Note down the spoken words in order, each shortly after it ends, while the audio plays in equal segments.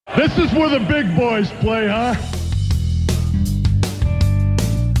This is where the big boys play, huh?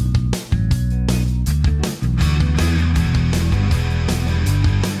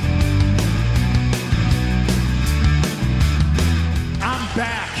 I'm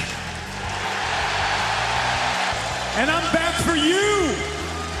back. And I'm back for you.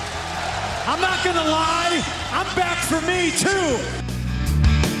 I'm not gonna lie, I'm back for me too.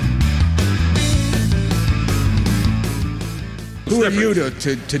 Who are you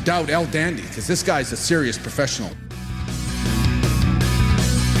to doubt El Dandy? Because this guy's a serious professional.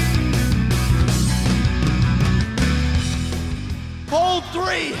 Hold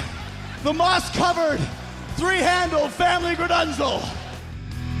 3, the moss-covered, 3-handled family Gradunzel.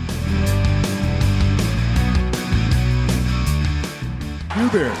 You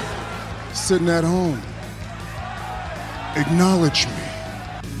there, sitting at home. Acknowledge me.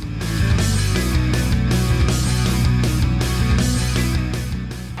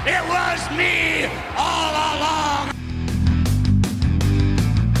 It was me all along.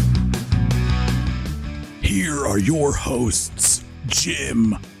 Here are your hosts,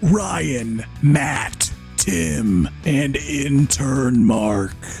 Jim, Ryan, Matt, Tim, and intern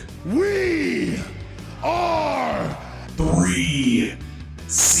Mark. We are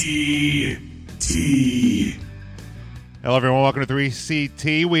 3CT. Hello, everyone. Welcome to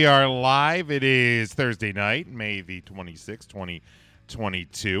 3CT. We are live. It is Thursday night, May the 26th,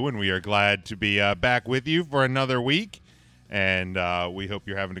 2022, and we are glad to be back with you for another week, and we hope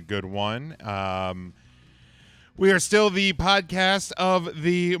you're having a good one. We are still the podcast of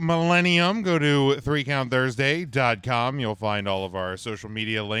the millennium. Go to 3countthursday.com. You'll find all of our social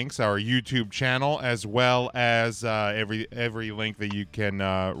media links, our YouTube channel, as well as every link that you can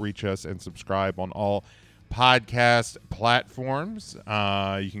reach us and subscribe on all podcast platforms.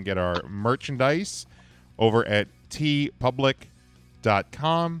 You can get our merchandise over at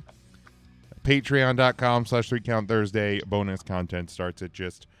tpublic.com, patreon.com/3countthursday. Bonus content starts at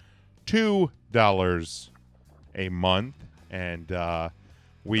just $2 a month, and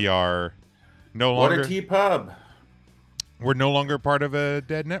we are no longer What a T-Pub. We're no longer part of a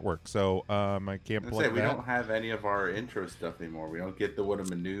dead network, so I can't play that. We don't have any of our intro stuff anymore. We don't get the what a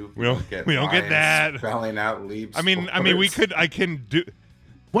maneuver. We don't get that. Spelling out leaves. I mean, I can do.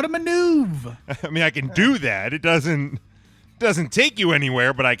 What a maneuver. I mean, I can do that. It doesn't take you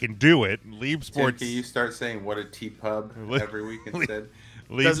anywhere, but I can do it. Leave Sports. Tim, can you start saying what a T-Pub every week instead?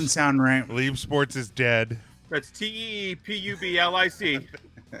 Doesn't sound right. Leave Sports is dead. That's TEEPUBLIC.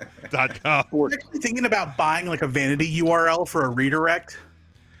 .com. We're actually thinking about buying like a vanity URL for a redirect.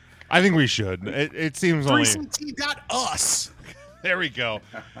 I think we should. It seems only 3CT.us. There we go.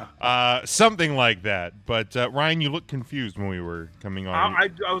 Something like that. But Ryan, you looked confused when we were coming on. I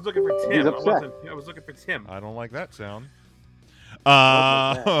was looking for Tim. I was looking for Tim. I don't like that sound.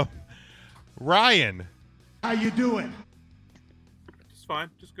 Ryan, How you doing? Just fine.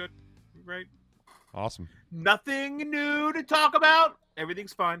 Just good. Great. awesome. Nothing new to talk about.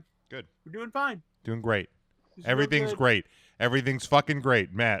 Everything's fine. Good. We're doing fine. Doing great. Just real Everything's good. great. Everything's fucking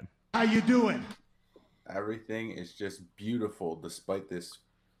great, Matt. How you doing? Everything is just beautiful despite this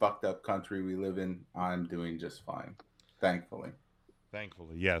fucked up country we live in. I'm doing just fine. Thankfully,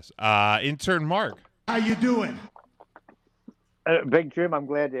 yes. Intern Mark. How you doing? Big Jim, I'm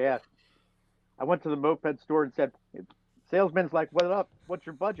glad you asked. I went to the moped store and said, salesman's like, what up? What's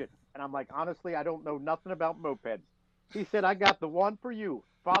your budget? And I'm like, honestly, I don't know nothing about mopeds. He said, I got the one for you.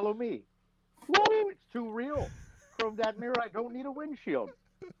 Follow me. Whoa, it's too real. Chrome that mirror, I don't need a windshield.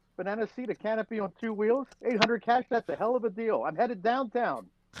 Banana seat, a canopy on 2 wheels, 800 cash, that's a hell of a deal. I'm headed downtown.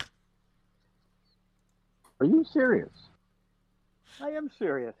 Are you serious? I am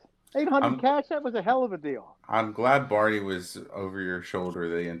serious. 800 cash, that was a hell of a deal. I'm glad Barney was over your shoulder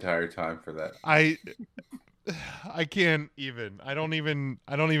the entire time for that. I can't even. I don't even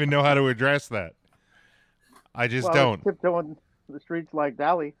know how to address that. I just don't. Tiptoeing the streets like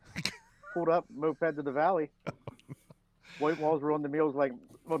Dally. Pulled up, moped to the valley. White walls were on the wheels like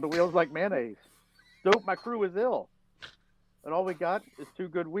mayonnaise. Dope, my crew is ill. And all we got is 2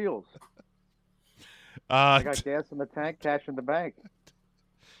 good wheels. I got gas in the tank, cash in the bank.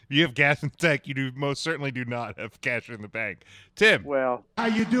 You have gas in the tank. You most certainly do not have cash in the bank. Tim. Well, How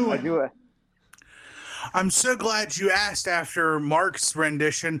you doing? I do it. I'm so glad you asked after Mark's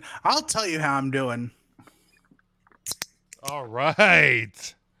rendition. I'll tell you how I'm doing. All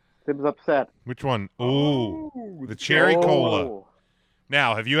right. Tim's upset. Which one? Ooh, the cherry cola.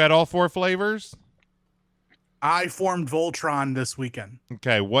 Now, have you had all 4 flavors? I formed Voltron this weekend.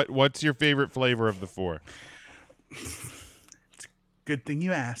 Okay, what's your favorite flavor of the 4? Good thing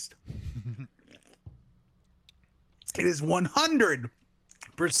you asked. It is 100%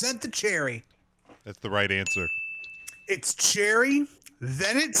 Present the cherry. That's the right answer. It's cherry,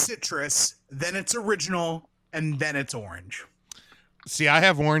 then it's citrus, then it's original, and then it's orange. See, I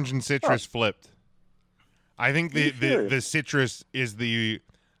have orange and citrus flipped. I think the citrus is the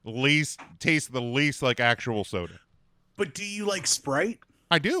least tastes the least like actual soda. But do you like Sprite?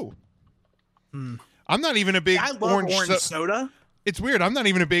 I do. I'm not even a big I love orange soda. It's weird. I'm not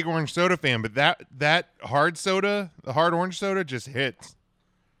even a big orange soda fan, but that hard soda, the hard orange soda, just hits.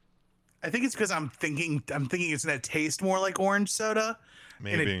 I think it's because I'm thinking it's gonna taste more like orange soda,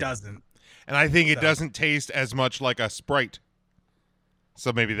 Maybe. and it doesn't. And I think it doesn't taste as much like a Sprite.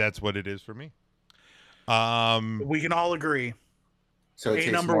 So maybe that's what it is for me. We can all agree. So it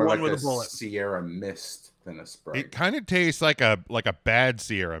tastes number more one like with a a bullet. Sierra Mist than a Sprite. It kind of tastes like a bad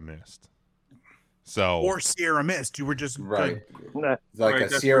Sierra Mist. So Or Sierra Mist. You were just Right. Nah. It's like Right, a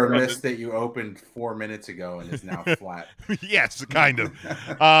that's Sierra redundant. Mist that you opened 4 minutes ago and is now flat. yes, kind of.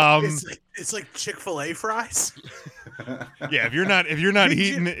 It's like Chick-fil-A fries. Yeah, if you're not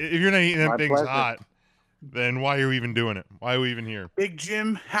eating them My things pleasure. hot, then why are you even doing it? Why are we even here? Big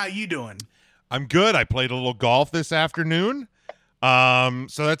Jim, how you doing? I'm good. I played a little golf this afternoon.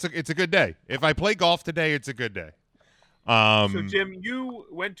 So it's a good day. If I play golf today, it's a good day. So Jim, you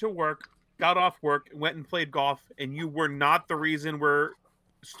went to work, got off work, went and played golf, and you were not the reason we're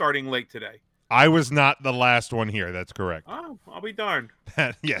starting late today. I was not the last one here. That's correct. Oh, I'll be darned.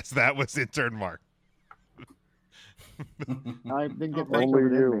 Yes, that was intern Mark. I didn't get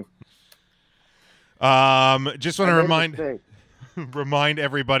Only you. Just want to remind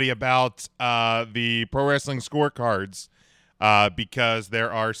everybody about the pro wrestling scorecards because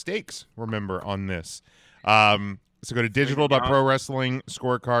there are stakes, remember, on this. So go to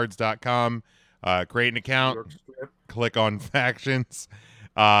digital.prowrestlingscorecards.com, create an account, click on factions.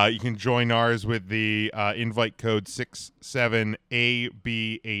 You can join ours with the invite code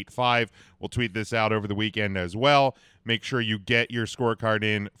 67AB85. We'll tweet this out over the weekend as well. Make sure you get your scorecard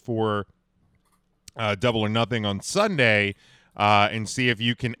in for Double or Nothing on Sunday and see if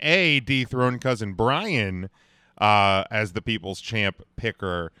you can dethrone cousin Brian as the people's champ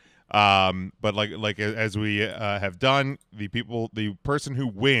picker. But like as we have done, the person who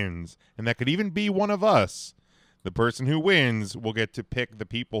wins, and that could even be one of us, the person who wins will get to pick the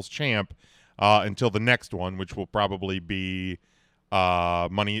people's champ until the next one, which will probably be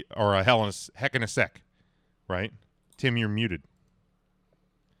money or a heck in a sec, right? Tim, you're muted.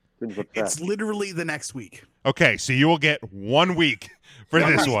 It's literally the next week. Okay, so you will get 1 week for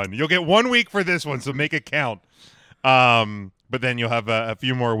this one. You'll get 1 week for this one, so make it count. But then you'll have a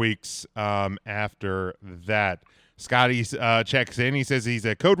few more weeks after that. Scotty checks in. He says he's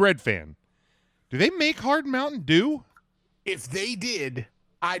a Code Red fan. Do they make hard Mountain Dew? If they did,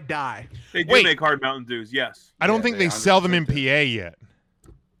 I'd die. They do make hard Mountain Dews, yes. I don't think they sell them in PA yet.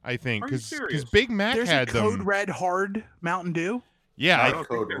 I think Are you because serious? Big Mac There's had a Code them. Red Hard Mountain Dew. Yeah, Not I don't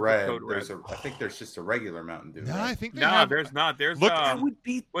Code think Red. there's a Code Red. I think there's just a regular Mountain Dew. no, right? I think they No, have. there's not. There's Look- That would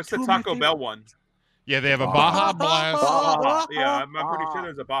be what's the two of my Taco Bell favorite. one? Yeah, they have a Baja Blast. Baja. Yeah, I'm pretty sure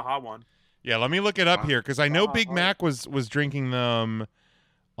there's a Baja one. Yeah, let me look it up here because I know Big Mac was drinking them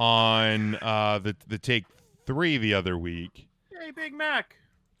on the Take 3 the other week. Hey, Big Mac.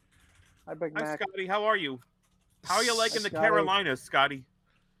 Hi, Big Hi, Mac. Scotty. How are you? How are you liking the Scotty. Carolinas, Scotty?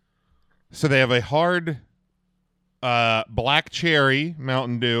 So they have a hard black cherry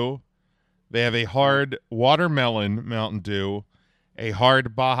Mountain Dew. They have a hard watermelon Mountain Dew, a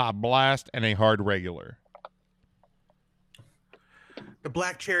hard Baja Blast, and a hard regular. The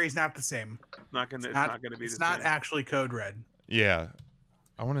black cherry's not the same. It's not gonna be It's the not same. actually Code Red. Yeah,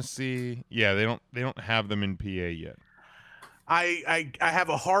 I want to see. Yeah, they don't have them in PA yet. I have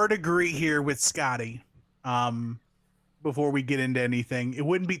a hard agree here with Scotty. Before we get into anything, it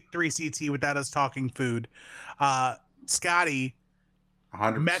wouldn't be 3CT without us talking food. Scotty,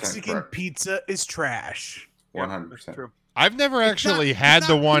 100% Mexican correct. pizza is trash. 100%. True. I've never actually It's had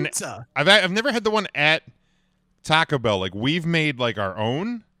the not one. pizza. I've never had the one at Taco Bell. Like we've made like our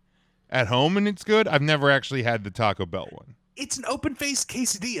own at home, and it's good. I've never actually had the Taco Bell one. It's an open-faced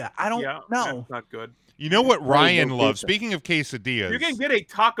quesadilla. I don't Yeah, know. that's not good. You know what Ryan no loves? pizza. Speaking of quesadillas, You can get a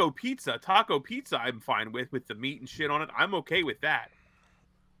taco pizza. Taco pizza, I'm fine with the meat and shit on it. I'm okay with that.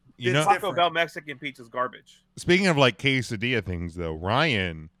 you know. It's Taco different. Bell Mexican pizza's garbage. Speaking of like quesadilla things, though,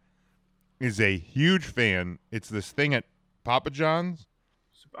 Ryan is a huge fan. It's this thing at Papa John's.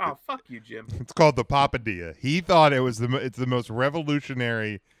 Oh, fuck you, Jim. It's called the Papadilla. He thought it's the most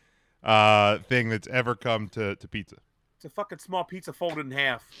revolutionary thing that's ever come to pizza. It's a fucking small pizza folded in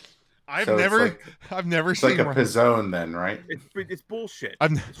half. I've So it's never It's seen like a Ryan- pizzone then, right? It's bullshit.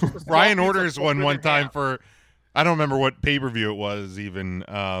 I've- It's just a small Ryan pizza orders folded one in time half. for I don't remember what pay-per-view it was even.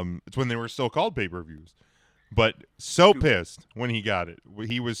 It's when they were still called pay-per-views. But so pissed when he got it.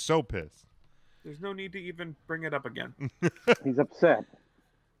 He was so pissed. There's no need to even bring it up again. He's upset.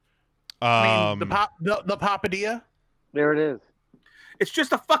 I mean, the papadilla. There it is. It's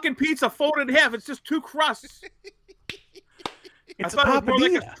just a fucking pizza folded in half. It's just two crusts. I thought it was more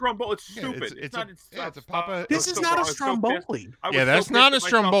like a stromboli. It's stupid. It's a papa. This is not a stromboli. Yeah, that's not a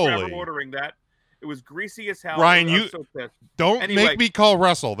stromboli. Ordering that, it was greasy as hell. Ryan, you don't make me call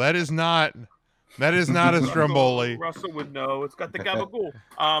Russell. That is not a stromboli. Russell would know. It's got the gabagool.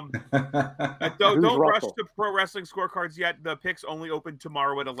 Don't rush to pro wrestling scorecards yet. The picks only open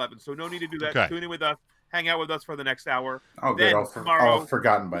tomorrow at 11, so no need to do that. Okay. Tune in with us. Hang out with us for the next hour. Oh, then good. Tomorrow, I'll have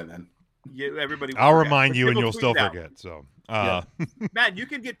forgotten by then. Yeah, everybody. I'll remind you, and you'll still forget. So, Matt, you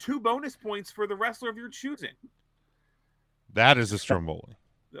can get 2 bonus points for the wrestler of your choosing. That is a stromboli.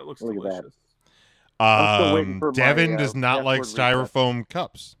 That looks delicious. Devin does not like styrofoam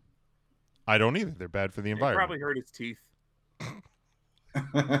cups. I don't either. They're bad for the environment. Probably hurt his teeth.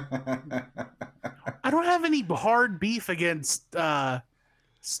 I don't have any hard beef against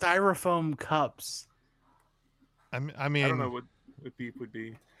styrofoam cups. I mean, I don't know what beef would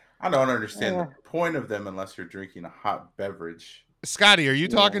be. I don't understand the point of them unless you're drinking a hot beverage. Scotty, are you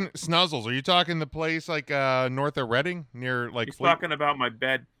talking Snuzzles? Are you talking the place like north of Reading near like? He's talking about my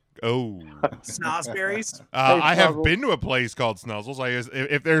bed. Oh, Snozberries. I have been to a place called Snuzzles.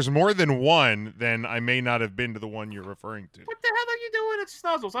 If there's more than one, then I may not have been to the one you're referring to. What the hell are you doing at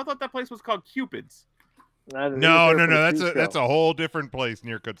Snuzzles? I thought that place was called Cupid's. No. That's a whole different place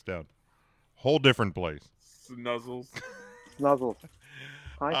near Kutztown. Whole different place. Snuzzles. Snuzzles.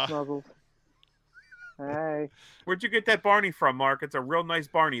 Hi, Snuzzles. Hey. Where'd you get that Barney from, Mark? It's a real nice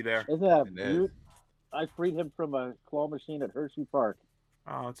Barney there. Isn't that beautiful? I freed him from a claw machine at Hershey Park.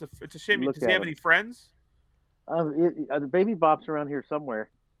 Oh, it's a shame. Does he have any friends? The Baby Bop's around here somewhere.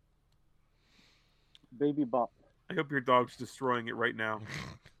 Baby Bop. I hope your dog's destroying it right now.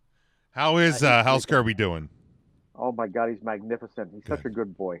 How's Kirby doing? Oh my God, he's magnificent. He's such a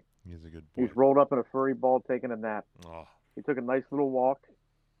good boy. He's a good boy. He's rolled up in a furry ball, taking a nap. Oh. He took a nice little walk.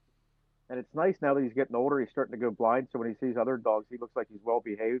 And it's nice now that he's getting older, he's starting to go blind. So when he sees other dogs, he looks like he's well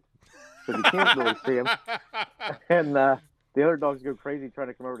behaved. Because he can't really see him. And the other dogs go crazy trying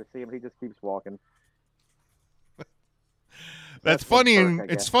to come over to see him. He just keeps walking. That's funny,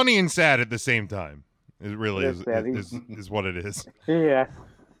 and it's funny and sad at the same time. It really is what it is. Yeah,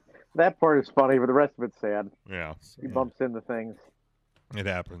 that part is funny, but the rest of it's sad. Yeah, he bumps into things. It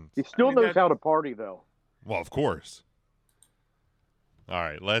happens. He still knows how to party, though. Well, of course. All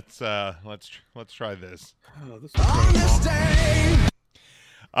right, let's try this. Oh, this is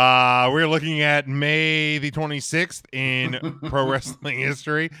we're looking at May the 26th in pro wrestling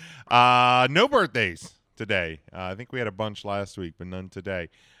history. No birthdays today. I think we had a bunch last week, but none today.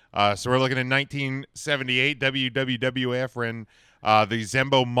 So we're looking at 1978. WWF ran the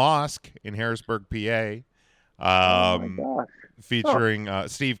Zembo Mosque in Harrisburg, PA. Featuring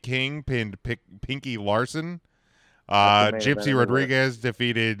Steve King pinned Pinky Larson. Gypsy Rodriguez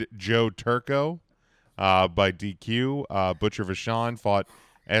defeated Joe Turco by DQ. Butcher Vachon fought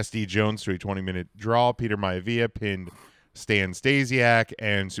SD Jones to a 20-minute draw. Peter Maivia pinned Stan Stasiak,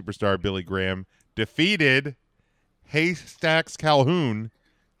 and superstar Billy Graham defeated Haystacks Calhoun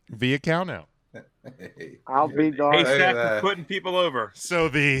via countout. I'll be darned. Haystack putting people over. So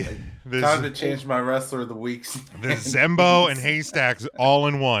time to change my wrestler of the weeks. The Zembo and Haystacks all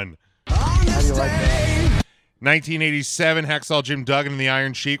in one. How do you like that? 1987, Hacksaw Jim Duggan and the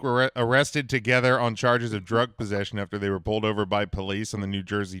Iron Sheik were arrested together on charges of drug possession after they were pulled over by police on the New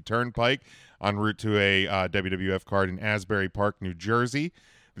Jersey Turnpike en route to a WWF card in Asbury Park, New Jersey.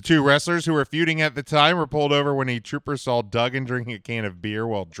 The two wrestlers who were feuding at the time were pulled over when a trooper saw Duggan drinking a can of beer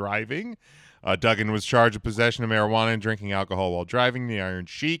while driving. Duggan was charged with possession of marijuana and drinking alcohol while driving. The Iron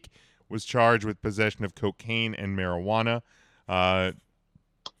Sheik was charged with possession of cocaine and marijuana.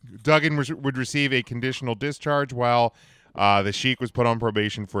 Duggan would receive a conditional discharge while the Sheik was put on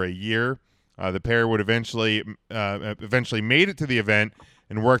probation for a year. The pair would eventually made it to the event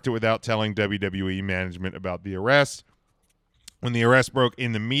and worked it without telling WWE management about the arrest. When the arrest broke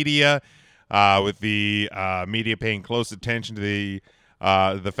in the media, with the media paying close attention to the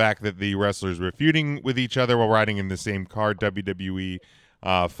fact that the wrestlers were feuding with each other while riding in the same car, WWE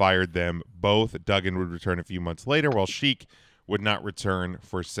fired them both. Duggan would return a few months later, while Sheik would not return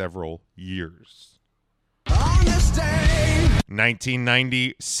for several years.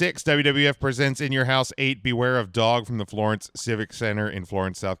 1996, WWF presents In Your House 8, Beware of Dog from the Florence Civic Center in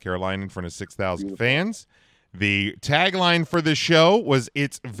Florence, South Carolina in front of 6,000 fans. The tagline for the show was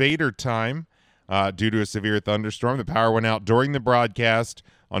It's Vader Time. due to a severe thunderstorm. The power went out during the broadcast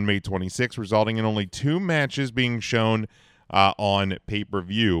on May 26, resulting in only 2 matches being shown on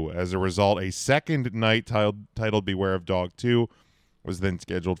pay-per-view. As a result, a second night titled Beware of Dog 2 was then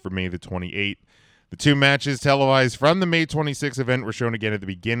scheduled for May the 28th. The 2 matches televised from the May 26 event were shown again at the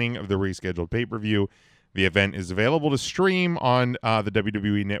beginning of the rescheduled pay-per-view. The event is available to stream on the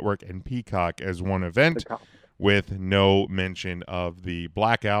WWE Network and Peacock as one event with no mention of the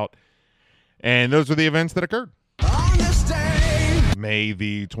blackout. And those were the events that occurred on this day, May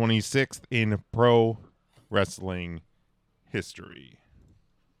the 26th in pro wrestling history.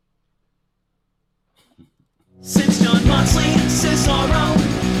 Since John Moxley and Cesaro,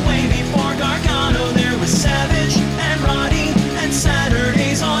 way before Gargano, there was Savage and Roddy, and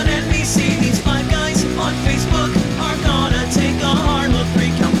Saturdays on NBC. These 5 guys on Facebook are gonna take a hard look. 3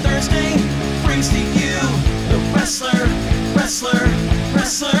 Count Thursday brings to you the wrestler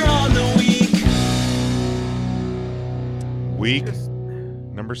on the week. Week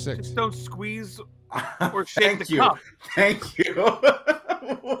number 6. Just don't squeeze or shake the cup. Thank you.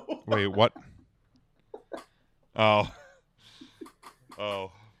 Wait, what? Oh.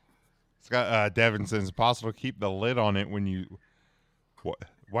 Scott Devin says it's possible to keep the lid on it when you. What?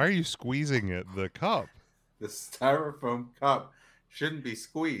 Why are you squeezing it? The cup. The styrofoam cup shouldn't be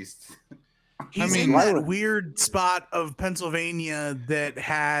squeezed. He's in that weird spot of Pennsylvania that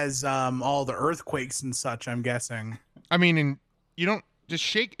has all the earthquakes and such, I'm guessing. I mean, and you don't just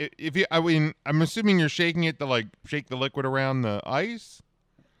shake it. I'm assuming you're shaking it to like shake the liquid around the ice.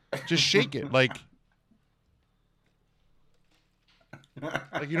 Just shake it like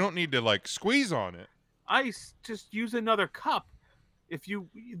you don't need to like squeeze on it. Ice, just use another cup. If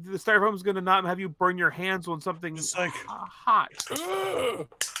the styrofoam's going to not have you burn your hands on something hot.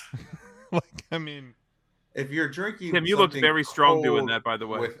 I mean, if you're drinking, Tim, you look very strong doing that, by the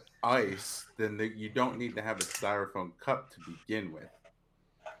way. With ice, then you don't need to have a styrofoam cup to begin with.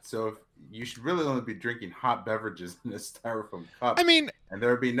 So you should really only be drinking hot beverages in a styrofoam cup. I mean, and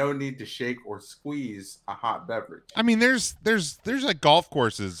there would be no need to shake or squeeze a hot beverage. I mean, there's like golf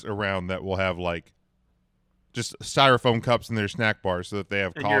courses around that will have like just styrofoam cups in their snack bars so that they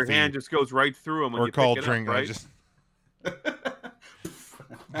have and coffee. Your hand just goes right through them when or you cold pick it drink. up, right?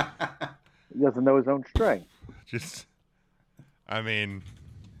 He doesn't know his own strength. I mean,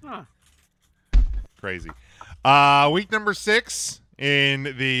 huh. Crazy. Week number 6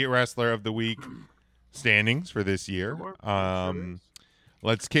 in the Wrestler of the Week standings for this year.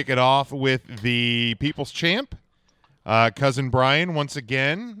 Let's kick it off with the People's Champ, Cousin Brian, once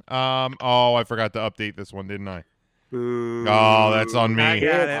again. I forgot to update this one, didn't I? Boo. Oh, that's on me.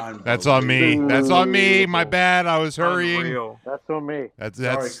 That's on me. That's on me. My bad. I was hurrying. Unreal. That's on me.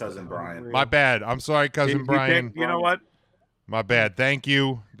 Sorry, Cousin Brian. My bad. I'm sorry, Cousin Brian. You know what? My bad. Thank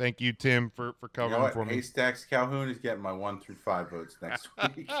you, Tim, for covering for me. Haystacks Calhoun is getting my 1 through 5 votes next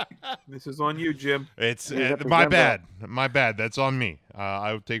week. This is on you, Jim. It's my bad. My bad. That's on me.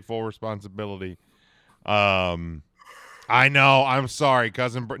 I would take full responsibility. I know. I'm sorry,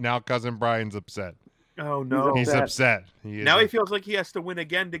 Cousin Brian's upset. Oh no, he's upset. He feels like he has to win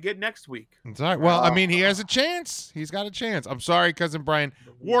again to get next week. It's all right. Well, I mean, he has a chance. He's got a chance. I'm sorry, Cousin Brian.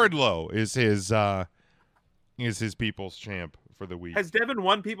 Wardlow is his People's Champ for the week. Has Devin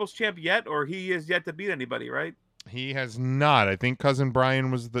won People's Champ yet, or he is yet to beat anybody? Right? He has not. I think Cousin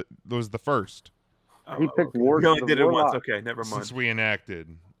Brian was the first. He picked Wardlow. He only did it once. Okay, never mind. Since we enacted,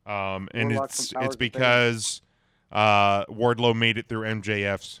 and it's because Wardlow made it through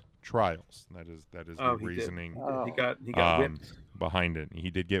MJF's trials. That is the reasoning. He got whipped behind it. He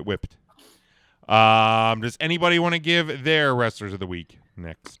did get whipped. Does anybody want to give their Wrestlers of the Week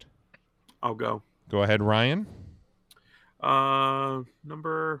next? I'll go. Go ahead, Ryan.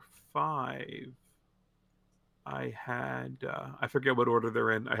 Number 5. I had I forget what order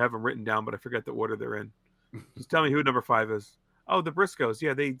they're in. I have them written down, but I forget the order they're in. Just tell me who number 5 is. Oh, the Briscoes.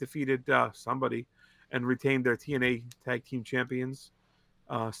 Yeah, they defeated somebody and retained their TNA Tag Team Champions.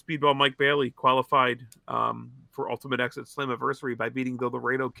 Speedball Mike Bailey qualified for Ultimate Exit Slammiversary by beating the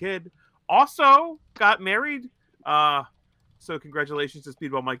Laredo Kid. Also got married. So congratulations to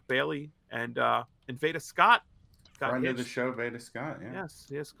Speedball Mike Bailey and Veda Scott. Friend of the show, Veda Scott. Yeah.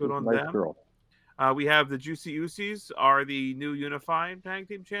 Yes, good on nice them. Girl. We have the Juicy Usos are the new Unified Tag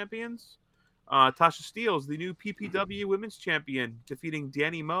Team Champions. Tasha Steelz, the new PPW Women's Champion, defeating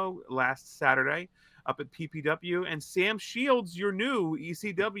Danny Moe last Saturday up at PPW, and Sam Shields, your new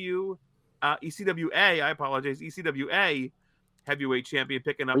ECWA heavyweight champion,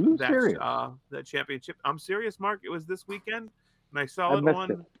 picking up that championship. I'm serious, Mark. It was this weekend, and I saw it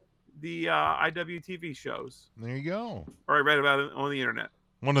on the IWTV shows. There you go. Or I read about it on the internet.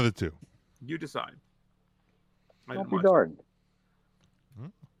 One of the two. You decide. I Don't didn't be watch darned.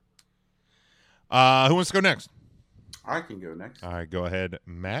 Who wants to go next? I can go next. All right, go ahead,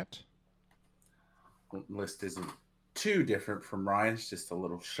 Matt. List isn't too different from Ryan's, just a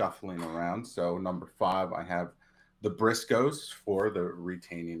little shuffling around. So number 5, I have the Briscoes for the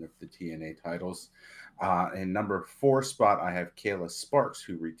retaining of the TNA titles. In number 4 spot, I have Kayla Sparks,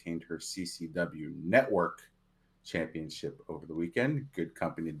 who retained her CCW Network Championship over the weekend. Good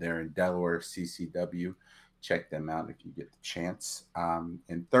company there in Delaware, CCW. Check them out if you get the chance.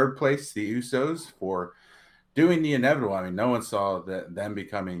 In 3rd place, the Usos for doing the inevitable. I mean, no one saw them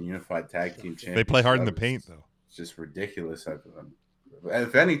becoming unified tag team champions. They play hard in the paint, though. It's just ridiculous.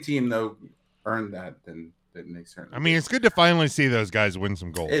 If any team, though, earned that, then they certainly. I mean, it's good to finally see those guys win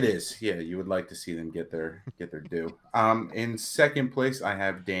some gold. It is. Yeah, you would like to see them get their due. In 2nd place, I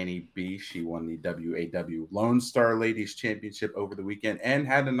have Danny B. She won the WAW Lone Star Ladies Championship over the weekend and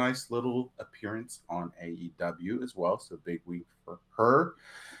had a nice little appearance on AEW as well. So big week for her.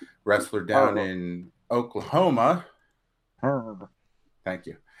 Wrestler down in Oklahoma. Herb. Thank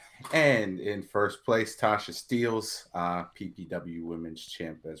you. And in 1st place, Tasha Steeles, PPW Women's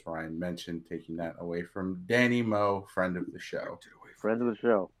Champ, as Ryan mentioned, taking that away from Danny Moe, friend of the show. Friend of the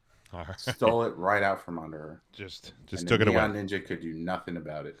show. All right. Stole it right out from under her. Just And took it away. Neon Ninja could do nothing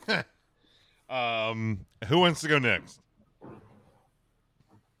about it. Who wants to go next?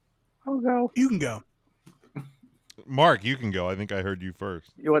 I'll go. You can go. Mark, you can go. I think I heard you first.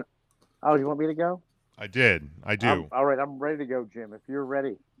 You want? Oh, you want me to go? I did. I do. All right, I'm ready to go, Jim. If you're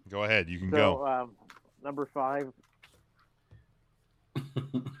ready. Go ahead. You can So, go. Number 5.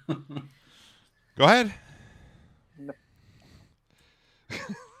 Go ahead.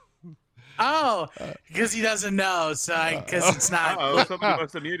 Oh, because he doesn't know. So because it's not. Oh, somebody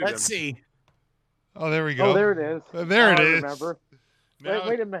must have muted Let's him. see. Oh, there we go. Oh, there it is. There it Now I is. Remember? Now-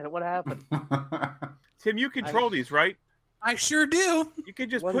 Wait a minute. What happened? Tim, you control these, right? I sure do. You could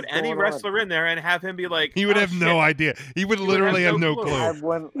just What put is any going wrestler in there and have him be like, He would "Oh, have shit." no idea. He would would literally have have no no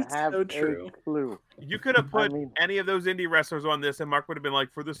clue. clue. Have so a true. clue. You could have put I mean- any of those indie wrestlers on this, and Mark would have been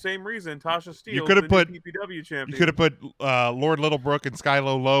like, for the same reason, Tasha Steele. could have put- PPW champion. You could have put Lord Littlebrook and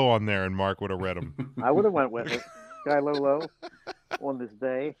Skylo Low on there, and Mark would have read them. I would have went with it. Sky Low on this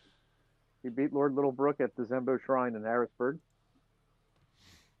day. He beat Lord Littlebrook at the Zembo Shrine in Harrisburg.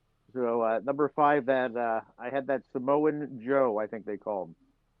 So number 5, that I had that Samoan Joe, I think they called him.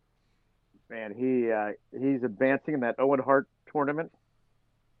 Man, he's advancing in that Owen Hart tournament,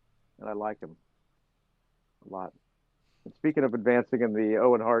 and I like him a lot. And speaking of advancing in the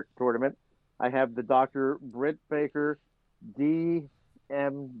Owen Hart tournament, I have the Dr. Britt Baker, DMD.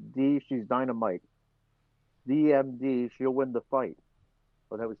 She's dynamite. DMD. She'll win the fight.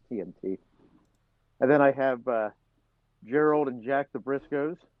 Oh, that was TNT. And then I have Gerald and Jack the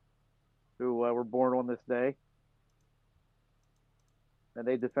Briscoes, who were born on this day, and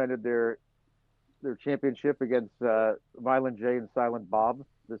they defended their championship against Violent J and Silent Bob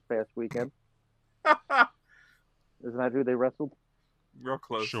this past weekend. Isn't that who they wrestled? Real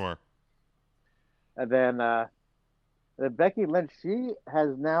close. Sure. And then Becky Lynch, she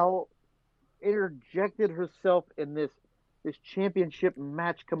has now interjected herself in this championship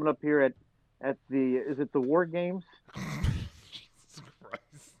match coming up here at the, is it the War Games? Jesus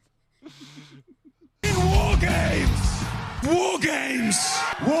Christ. War games! War games!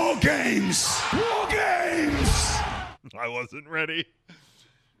 War games! War games! I wasn't ready.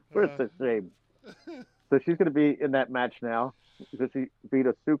 Where's the shame? So she's going to be in that match now because she beat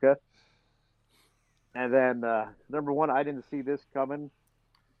Asuka. And then number 1, I didn't see this coming.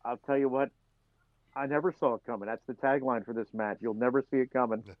 I'll tell you what, I never saw it coming. That's the tagline for this match. You'll never see it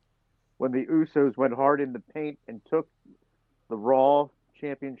coming. When the Usos went hard in the paint and took the Raw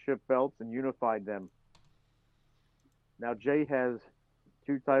Championship belts and unified them. Now Jay has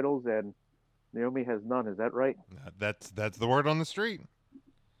 2 titles and Naomi has none. Is that right? That's the word on the street.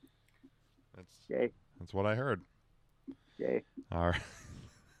 Jay. That's what I heard. Jay. All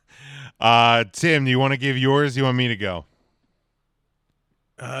right. Tim, do you want to give yours? You want me to go?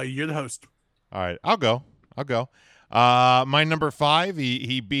 You're the host. All right, I'll go. My number 5,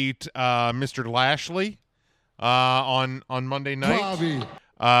 he beat Mr. Lashley on Monday night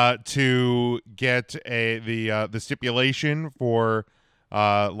to get the stipulation for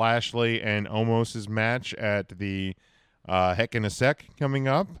Lashley and Omos's match at the Heck in a Sec coming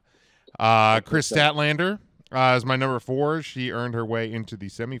up. Chris Statlander is my number 4. She earned her way into the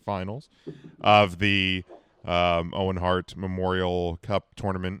semifinals of the Owen Hart Memorial Cup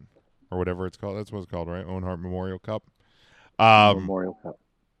tournament, or whatever it's called. That's what it's called, right? Owen Hart Memorial Cup. Memorial Cup.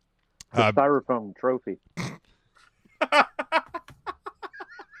 The styrofoam trophy.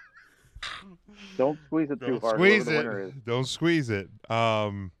 Don't squeeze it too hard. Squeeze whoever the winner is. it. Don't squeeze it.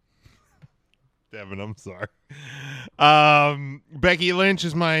 Devin, I'm sorry. Becky Lynch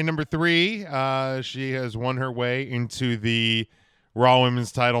is my number 3. She has won her way into the Raw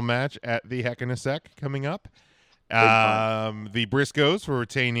Women's title match at the Heck in a Sec coming up. The Briscoes for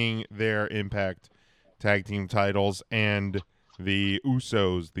retaining their Impact Tag Team titles, and the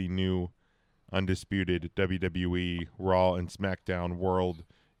Usos, the new undisputed WWE Raw and SmackDown World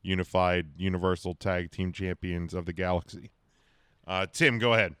Unified Universal Tag Team Champions of the Galaxy. Tim,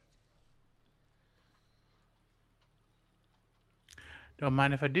 go ahead. Don't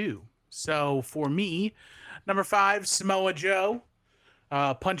mind if I do. So for me, number 5, Samoa Joe,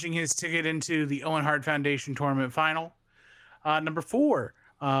 punching his ticket into the Owen Hart Foundation tournament final. Number 4,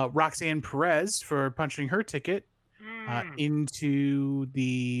 Roxanne Perez for punching her ticket into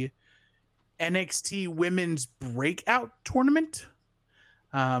the NXT Women's Breakout Tournament.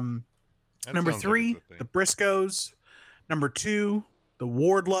 Number 3, the Briscoes. Number 2, the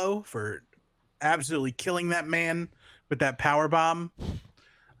Wardlow for absolutely killing that man with that power bomb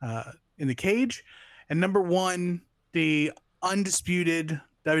in the cage. And number 1, the undisputed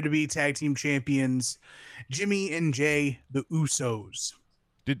WWE Tag Team Champions, Jimmy and Jay, the Usos.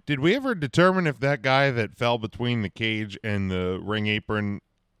 Did we ever determine if that guy that fell between the cage and the ring apron,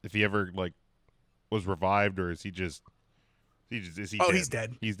 if he ever was revived, or is he just is he dead? He's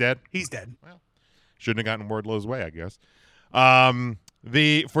dead. He's dead? He's dead. Well, shouldn't have gotten Wardlow's way, I guess.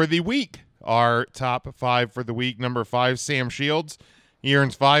 For the week, our top 5 for the week. Number 5, Sam Shields. He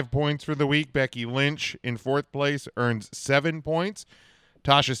earns 5 points for the week. Becky Lynch in 4th place earns 7 points.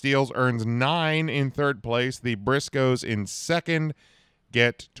 Tasha Steelz earns 9 in 3rd place. The Briscoes in 2nd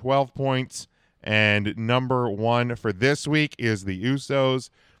get 12 points. And number 1 for this week is the Usos.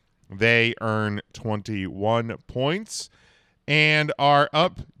 They earn 21 points. And our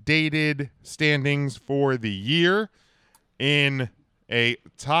updated standings for the year, in a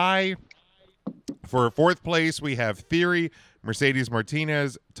tie for 4th place, we have Theory, Mercedes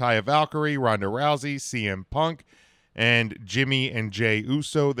Martinez, Taya Valkyrie, Ronda Rousey, CM Punk, and Jimmy and Jay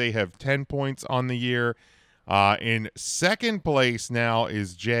Uso. They have 10 points on the year. In 2nd place now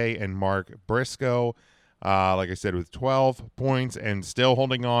is Jay and Mark Briscoe, like I said, with 12 points, and still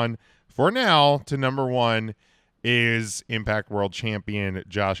holding on for now to number 1 is Impact World Champion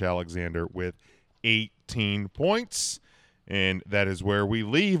Josh Alexander with 18 points. And that is where we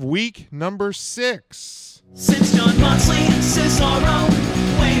leave week number 6. Since John Moxley and Cesaro,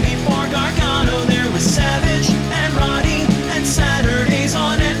 way before Gargano, there was Savage and Roddy, and Saturdays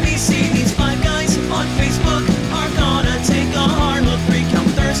on NBC. These 5 guys on Facebook are gonna take a hard look. 3 Count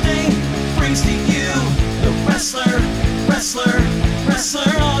Thursday brings to you the wrestler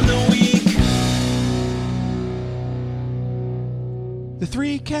on the week. The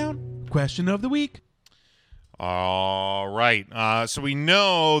 3 count question of the week. All right. So we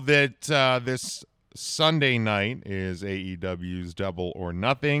know that this Sunday night is AEW's Double or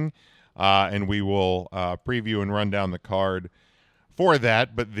Nothing, and we will preview and run down the card for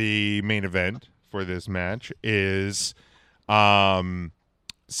that. But the main event for this match is CM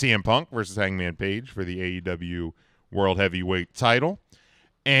Punk versus Hangman Page for the AEW World Heavyweight title.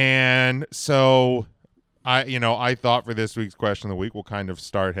 And so I thought for this week's question of the week, we'll kind of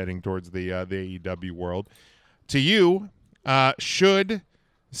start heading towards the AEW world. To you, should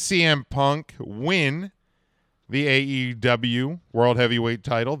CM Punk win the AEW World Heavyweight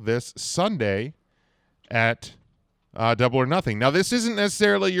title this Sunday at Double or Nothing? Now, this isn't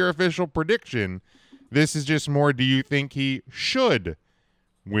necessarily your official prediction. This is just more, do you think he should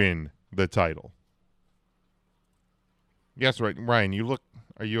win the title? Yes, right. Ryan,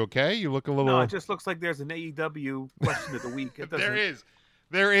 are you okay? You look a little... No, it just looks like there's an AEW question of the week. It doesn't...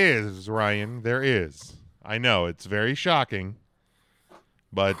 There is, Ryan. There is. I know it's very shocking,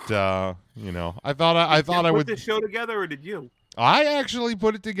 but I thought I would put this show together, or did you? I actually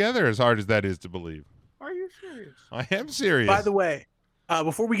put it together, as hard as that is to believe. Are you serious? I am serious. By the way,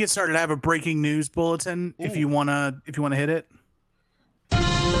 before we get started, I have a breaking news bulletin. Ooh. If you wanna hit it.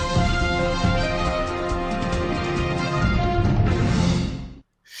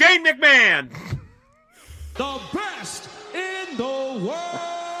 Shane McMahon, the best in the world.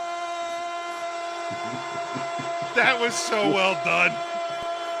 That was so well done.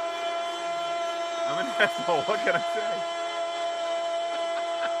 I'm an asshole. What can I say?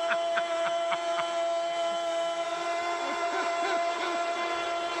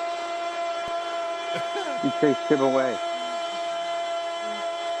 You chased him away.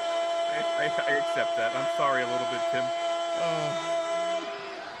 I accept that. I'm sorry a little bit, Tim.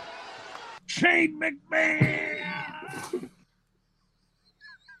 Shane McMahon.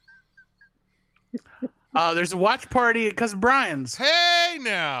 There's a watch party at Cousin Brian's. Hey,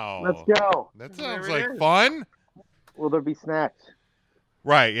 now. Let's go. That sounds There it like is. fun. Will there be snacks?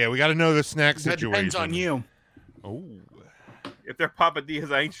 Right, yeah, we got to know the snack That situation. depends on you. Oh. If they're Papa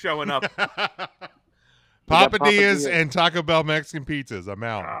Diaz, I ain't showing up. Papa Papa Diaz Diaz. and Taco Bell Mexican pizzas. I'm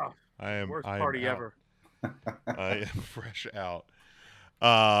out. Ah, I am worst I am party out. ever. I am fresh out.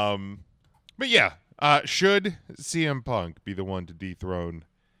 But yeah, should CM Punk be the one to dethrone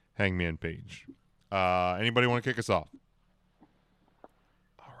Hangman Page? Anybody want to kick us off?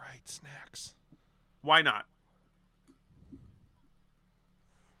 All right, snacks. Why not?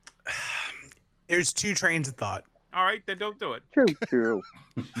 There's two trains of thought. All right, then don't do it. True.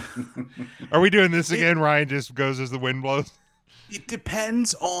 Are we doing this again? Ryan just goes as the wind blows. It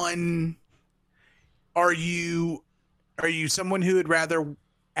depends on are you someone who would rather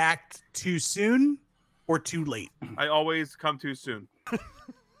act too soon or too late? I always come too soon.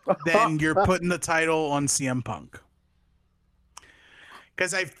 Then you're putting the title on CM Punk.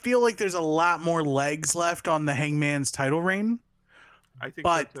 Because I feel like there's a lot more legs left on the Hangman's title reign. I think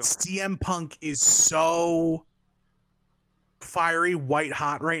But so too. CM Punk is so fiery, white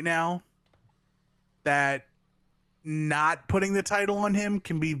hot right now that not putting the title on him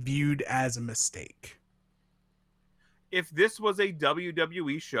can be viewed as a mistake. If this was a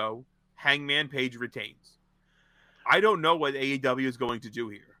WWE show, Hangman Page retains. I don't know what AEW is going to do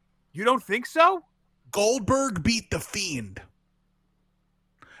here. You don't think so? Goldberg beat The Fiend.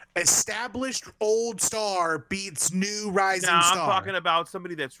 Established old star beats new rising Nah, I'm star. talking about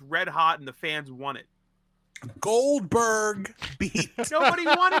somebody that's red hot and the fans want it. Goldberg beat. Nobody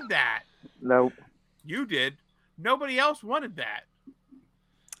wanted that. Nope. You did. Nobody else wanted that.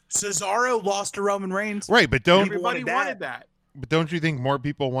 Cesaro lost to Roman Reigns. Right, but don't Everybody wanted that. But don't you think more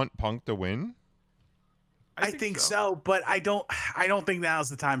people want Punk to win? I think so, but I don't think now's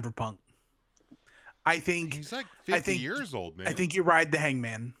the time for Punk. I think He's like 50 years old, man. I think you ride the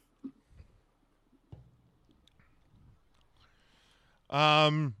Hangman.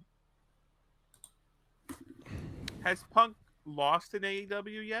 Has Punk lost in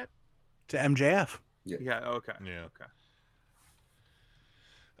AEW yet? To MJF. Yeah. Okay. Yeah. Okay.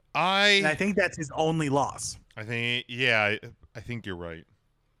 And I think that's his only loss. I think, yeah, I think you're right.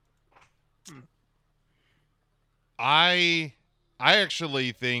 I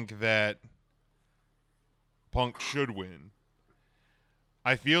actually think that Punk should win.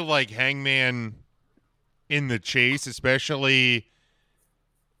 I feel like Hangman in the chase, especially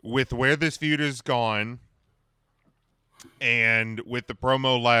with where this feud has gone and with the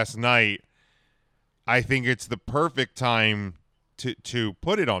promo last night, I think it's the perfect time to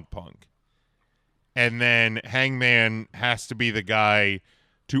put it on Punk. And then Hangman has to be the guy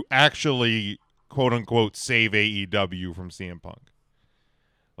to actually, quote unquote, save AEW from CM Punk.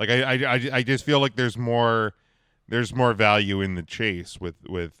 Like I just feel like there's more value in the chase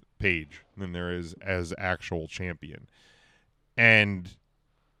with Page than there is as actual champion. And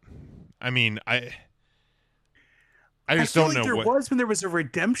I mean, I just feel don't like know there was when there was a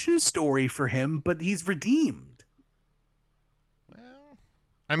redemption story for him, but he's redeemed.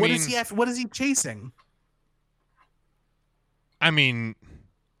 I What mean, is he after? What is he chasing? I mean,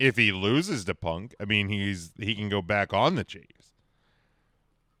 if he loses to Punk, I mean he can go back on the chase.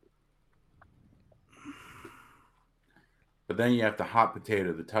 But then you have to hot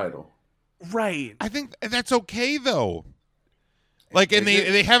potato the title. Right. I think that's okay though. Like, and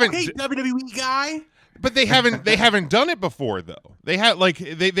they haven't. Hey, WWE guy. But they haven't done it before though. They had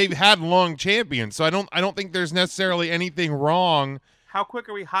they've had long champions, so I don't think there's necessarily anything wrong. How quick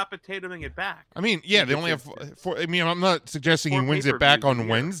are we hot potatoing it back? I mean, yeah, they only have four. I mean, I'm not suggesting he wins it back on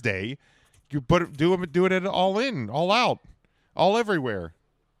Wednesday. You do it at All In, All Out, All Everywhere.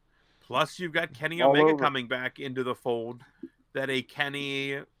 Plus, you've got Kenny All Omega over. coming back into the fold. That a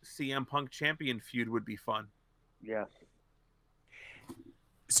Kenny CM Punk champion feud would be fun. Yes.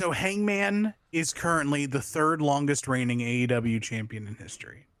 So Hangman is currently the third longest reigning AEW champion in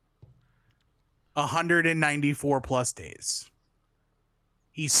history. 194 plus days.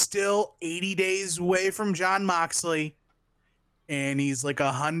 He's still 80 days away from Jon Moxley, and he's like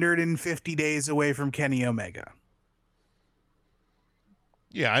 150 days away from Kenny Omega.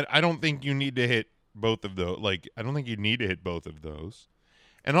 Yeah, I don't think you need to hit both of those. Like, I don't think you need to hit both of those.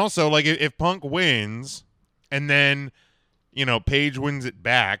 And also, like, if Punk wins, and then, you know, Page wins it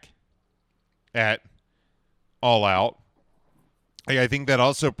back at All Out, I think that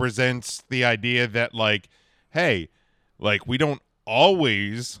also presents the idea that, like, hey, like, we don't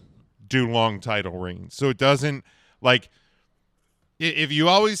always do long title reigns. So it doesn't, like, if you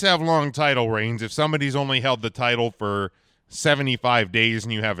always have long title reigns, if somebody's only held the title for 75 days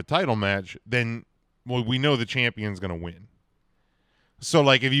and you have a title match, then well, we know the champion's going to win. So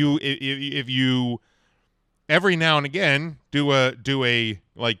like if you every now and again do a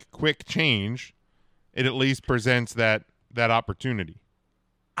like quick change, it at least presents that opportunity.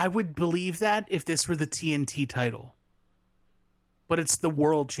 I would believe that if this were the TNT title, but it's the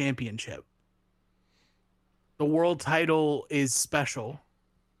World Championship. The world title is special.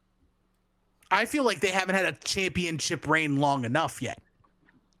 I feel like they haven't had a championship reign long enough yet.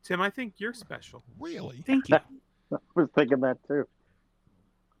 Tim, I think you're special. Really? Thank you. I was thinking that too.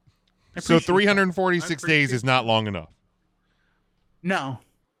 So 346 days is not long enough. No.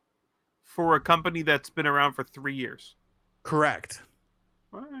 For a company that's been around for 3 years. Correct.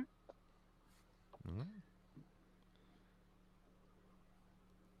 All right.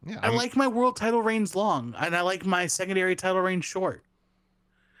 Yeah, I like my world title reigns long, and I like my secondary title reign short.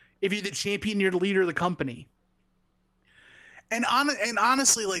 If you're the champion, you're the leader of the company. And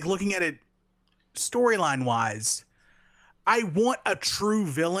honestly, like looking at it storyline wise, I want a true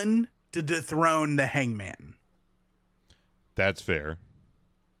villain to dethrone the Hangman. That's fair.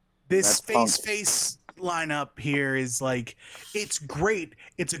 This face lineup here is like, it's great.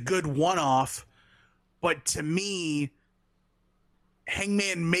 It's a good one-off, but to me,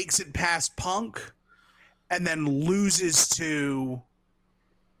 Hangman makes it past Punk and then loses to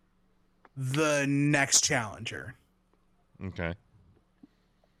the next challenger. Okay.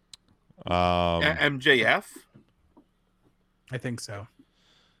 MJF? I think so.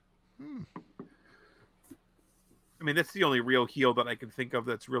 I mean, that's the only real heel that I can think of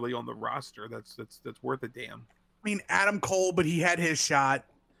that's really on the roster. That's worth a damn. I mean, Adam Cole, but he had his shot.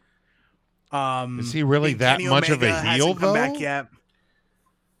 Is he really that Kenny much of Omega a heel hasn't come though? back yet.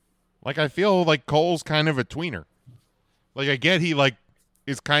 Like I feel like Cole's kind of a tweener. Like I get he like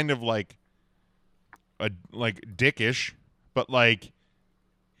is kind of like a like dickish, but like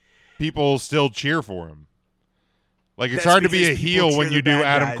people still cheer for him. Like it's That's hard to be a because people heel cheer when the you do bad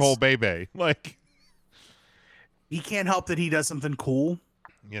Adam guys. Cole Bebe. Like He can't help that he does something cool.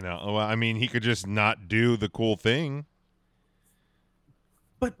 you know, well, I mean, he could just not do the cool thing.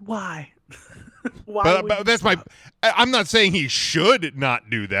 But why? Why? But that's my. I'm not saying he should not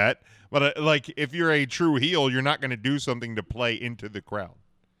do that, but like if you're a true heel, you're not going to do something to play into the crowd.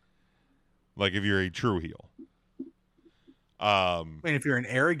 Like if you're a true heel. I mean, if you're an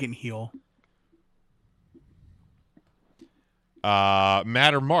arrogant heel.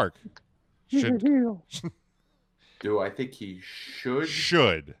 Matt or Mark should Do I think he should?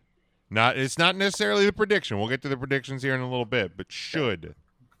 should not. It's not necessarily the prediction. We'll get to the predictions here in a little bit, but should.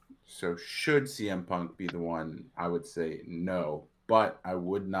 So should CM Punk be the one? I would say no, but I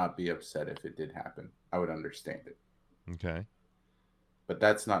would not be upset if it did happen. I would understand it. Okay. But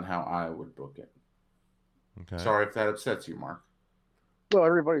that's not how I would book it. Okay. Sorry if that upsets you, Mark. Well,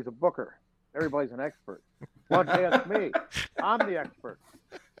 everybody's a booker. Everybody's an expert. Why don't you ask me? I'm the expert.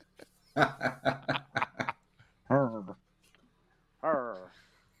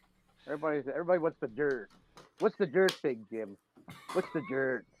 Everybody wants the dirt. What's the dirt thing, Jim? What's the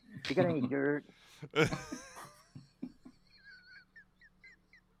dirt? You got any dirt?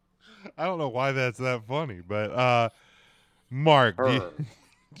 I don't know why that's that funny, but Mark,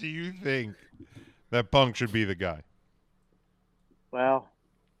 do you think that Punk should be the guy? Well,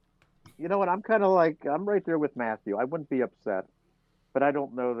 you know what? I'm kind of like, I'm right there with Matthew. I wouldn't be upset, but I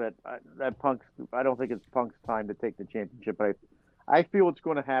don't know that Punk's. I don't think it's Punk's time to take the championship. I feel it's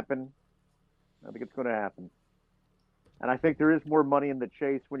going to happen. I think it's going to happen, and I think there is more money in the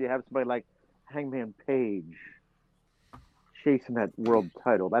chase when you have somebody like Hangman Page chasing that world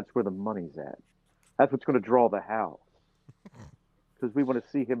title. That's where the money's at. That's what's going to draw the house, because we want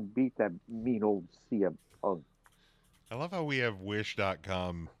to see him beat that mean old CM Punk. I love how we have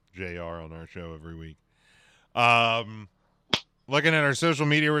Wish.com JR on our show every week. Looking at our social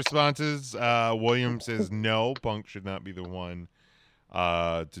media responses, William says no, Punk should not be the one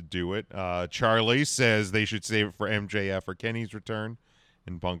to do it. Charlie says they should save it for MJF or Kenny's return,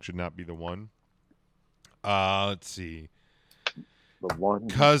 and Punk should not be the one. Let's see. The one.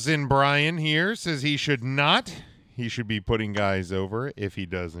 Cousin Brian here says he should not. He should be putting guys over if he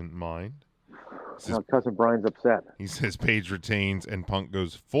doesn't mind. Now, Cousin Brian's upset. He says Page retains and Punk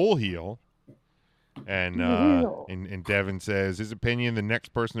goes full heel. And Devin says his opinion, the next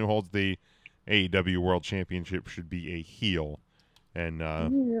person who holds the AEW World Championship should be a heel. And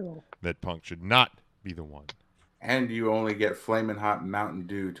that Punk should not be the one. And you only get flaming hot Mountain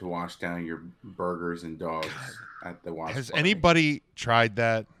Dew to wash down your burgers and dogs at the watch Has party. anybody tried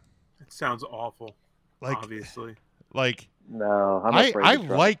that? It sounds awful. Like, obviously. Like, no, I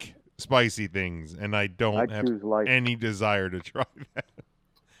like spicy things, and I don't have choose light. any desire to try that.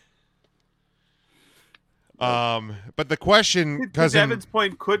 But the question, To Devin's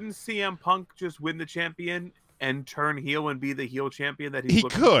point, couldn't CM Punk just win the champion and turn heel and be the heel champion that he's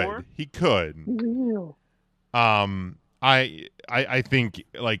looking for? He could. I think,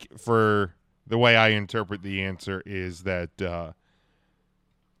 like, for the way I interpret the answer is that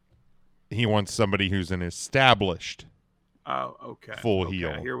he wants somebody who's an established full heel.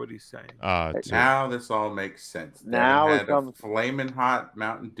 I hear what he's saying. Now this all makes sense. Now he it had comes- a flaming hot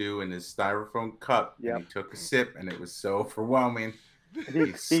Mountain Dew in his styrofoam cup, and he took a sip, and it was so overwhelming.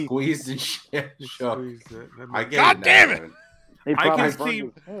 He squeezed and shit. Shook. I get God it now, damn it! Evan. He I probably can burned see.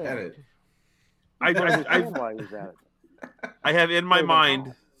 his hand. Get it. I Why he was at it. I have in my Flaming mind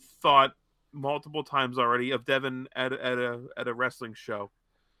hot. thought multiple times already of Devin at a wrestling show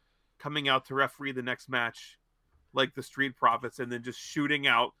coming out to referee the next match like the Street Profits and then just shooting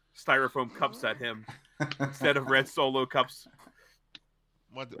out styrofoam cups at him instead of red Solo cups.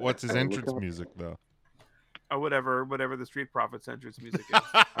 What's his entrance music though? Or whatever the Street Profits entrance music is.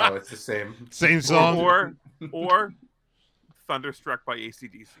 Oh, it's the same. Same song? Or Thunderstruck by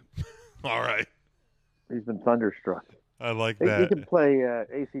AC/DC. All right. He's been thunderstruck. I like He that. could play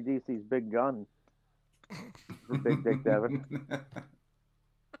AC/DC's Big Gun for Big Dick Devin.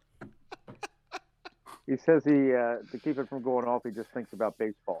 He says to keep it from going off, he just thinks about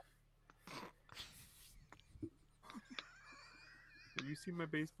baseball. Do you see my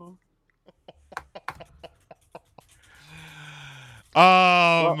baseball?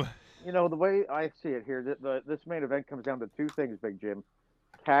 Well, you know, the way I see it here, this main event comes down to two things, Big Jim.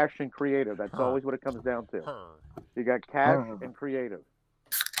 Cash and creative. That's always what it comes down to. You got cash and creative.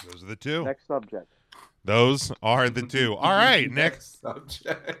 Those are the two. Next subject. Those are the two. All right, next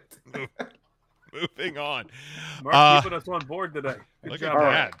subject. Moving on. Mark keeping us on board today. Good Look job, at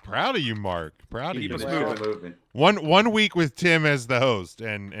Mark. that. Proud of you, Mark. Proud of Keep you. us moving. One week with Tim as the host,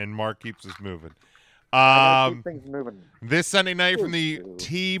 and Mark keeps us moving. Keep things moving. This Sunday night from the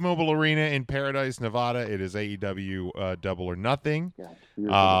T-Mobile Arena in Paradise, Nevada, it is AEW Double or Nothing.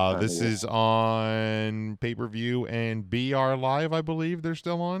 This is on pay-per-view and BR Live, I believe they're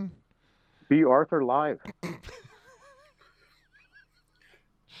still on. B. Arthur Live.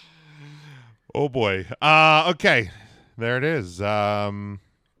 Oh boy. Okay. There it is.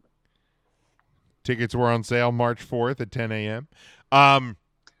 Tickets were on sale March 4th at 10 a.m. All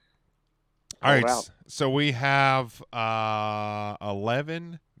right. wow. So we have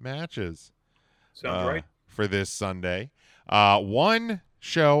 11 matches. Sounds right. For this Sunday. One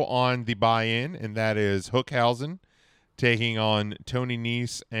show on the buy-in, and that is Hookhausen taking on Tony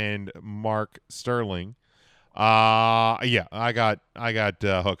Nese and Mark Sterling. Yeah, I got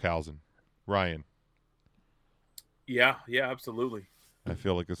Hookhausen. Ryan. Yeah, absolutely. I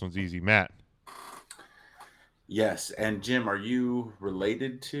feel like this one's easy. Matt. Yes, and Jim, are you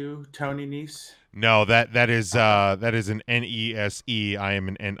related to Tony Nese? No, that is an N-E-S-E. I am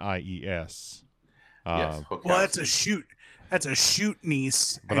an N-I-E-S. Yes, Well, that's a shoot. That's a shoot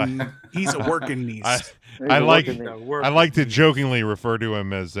niece, But and he's a working niece. I like to jokingly refer to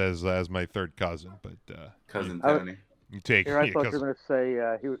him as my third cousin, but cousin Tony. You take Here, I yeah, thought you cousin- were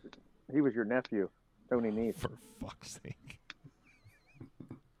going to say he was your nephew, Tony Nese. For fuck's sake.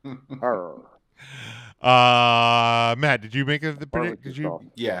 Matt, did you make the predict? Did you?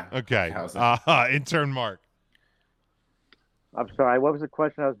 Yeah. Okay. Intern Mark. I'm sorry. What was the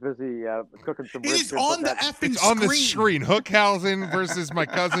question? I was busy cooking some ribs. It's on the effing It's on the screen. Hookhausen versus my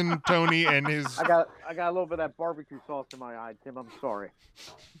cousin Tony and his. I got a little bit of that barbecue sauce in my eye, Tim. I'm sorry.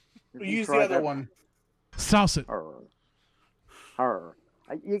 Did you Use the try other that? one. Sauce it. You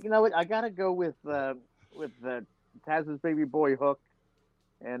know what? I gotta go with Taz's baby boy Hook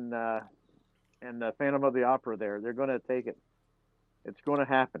and the Phantom of the Opera. They're going to take it. It's going to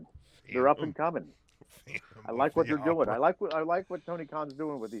happen. They're up and coming. I like what they're doing. I like what Tony Khan's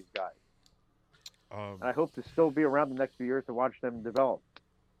doing with these guys. And I hope to still be around the next few years to watch them develop.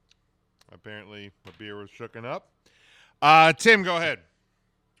 Apparently, the beer was shooken up. Tim, go ahead.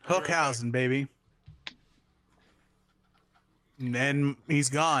 Hookhausen, baby. And then he's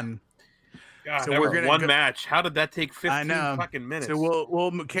gone. God, So that we're was gonna one go- match. How did that take 15 I know. fucking minutes? So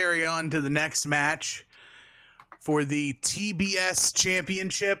we'll carry on to the next match. For the TBS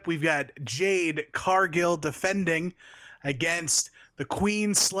Championship, we've got Jade Cargill defending against the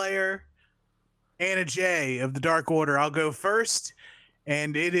Queen Slayer, Anna Jay of the Dark Order. I'll go first,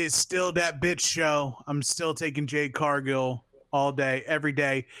 and it is still that bitch show. I'm still taking Jade Cargill all day, every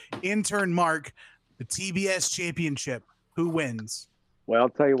day. Intern Mark, the TBS Championship. Who wins? Well, I'll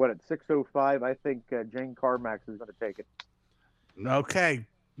tell you what. At 6:05, I think Jane Carmax is going to take it. Okay,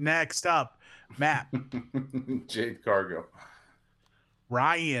 next up, Matt. Jade Cargill.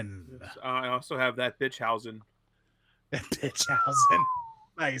 Ryan. I also have that Bitchhausen. Bitchhausen.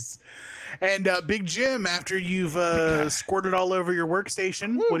 Nice. And Big Jim, after you've squirted all over your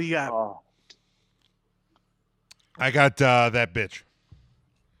workstation, what do you got? Oh, I got that bitch.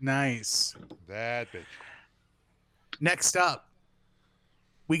 Nice. That bitch. Next up,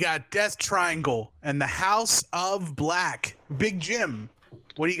 we got Death Triangle and the House of Black. Big Jim,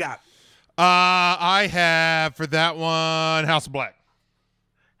 what do you got? I have for that one House of Black.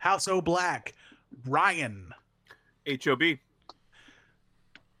 House of Black. Ryan. HOB.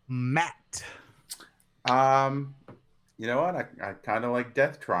 Matt. You know what? I kind of like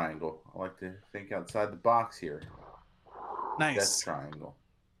Death Triangle. I like to think outside the box here. Nice. Death Triangle.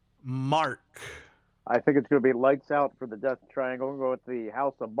 Mark. I think it's going to be lights out for the Death Triangle. We'll go with the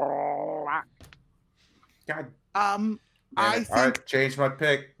House of Black. God. I All think right, change my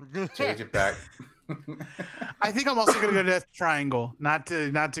pick. Change it back. I think I'm also going to go Death Triangle, not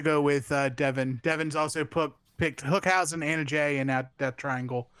to go with Devin. Devin's also picked Hookhausen, Anna Jay, and Death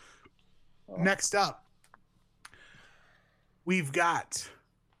Triangle. Next up, we've got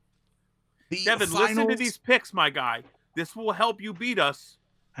the Devin, finals. listen to these picks, my guy. This will help you beat us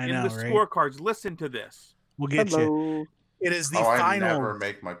I in know, the right? scorecards. Listen to this. We'll get you. It is the I final. never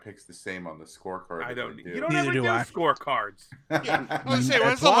make my picks the same on the scorecard. I as don't. do. You don't Neither ever do do I. scorecards. Yeah, I was gonna say, That's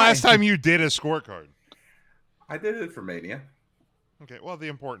when's the why. last time you did a scorecard? I did it for Mania. Okay, well, the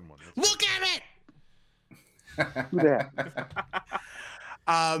important one. Look at it. Yeah.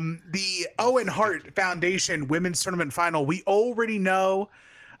 The Owen Hart Foundation Women's Tournament Final. We already know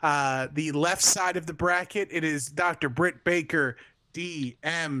the left side of the bracket. It is Dr. Britt Baker,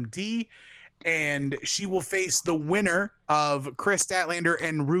 DMD, and she will face the winner of Chris Statlander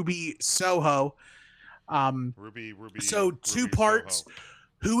and Ruby Soho. Ruby. So Ruby two parts. Soho.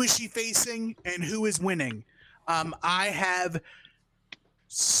 Who is she facing and who is winning? I have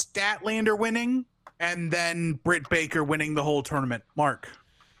Statlander winning and then Britt Baker winning the whole tournament. Mark.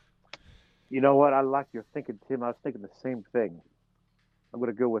 You know what? I like your thinking, Tim. I was thinking the same thing. I'm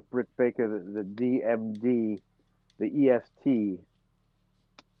going to go with Britt Baker, the DMD, the EST.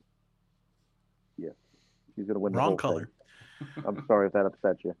 Yes. She's going to win the Wrong whole color. thing. I'm sorry if that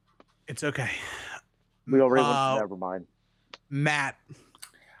upset you. It's okay. We already went. Never mind. Matt.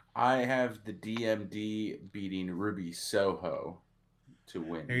 I have the DMD beating Ruby Soho to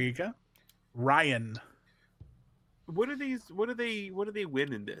win. There you go. Ryan. What do they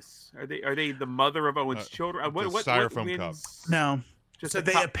win in this? Are they the mother of Owen's children? What Styrofoam cup. wins? No. Just So a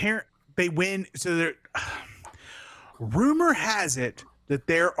they cup. they win. So there. Rumor has it that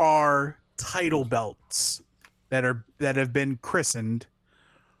there are title belts that have been christened.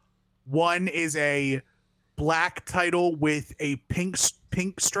 One is a black title with a pink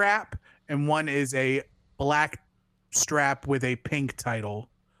strap, and one is a black strap with a pink title,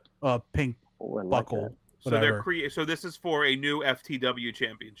 pink buckle. So so this is for a new FTW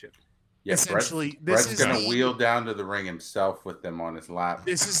championship. Yeah, Essentially, Brett's going to wheel down to the ring himself with them on his lap.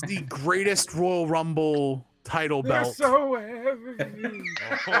 This is the greatest Royal Rumble title They're belt. so heavy.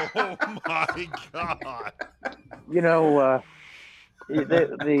 Oh my god! You know, instead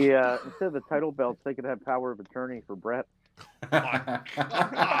of the title belts, they could have power of attorney for Brett.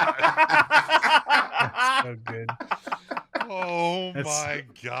 So good. Oh my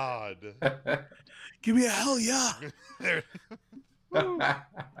god! Give me a hell yeah!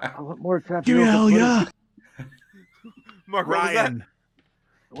 I want more tapioca. Give me a hell pudding. yeah! Mark, what was that? Ryan.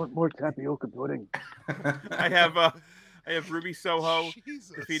 I want more tapioca pudding. I have Ruby Soho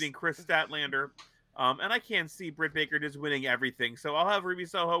defeating Chris Statlander. And I can't see Britt Baker just winning everything. So I'll have Ruby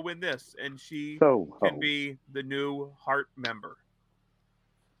Soho win this, and she can be the new Hart member.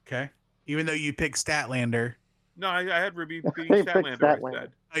 Okay. Even though you picked Statlander. No, I had Ruby beating He picked Statlander. I Statlander.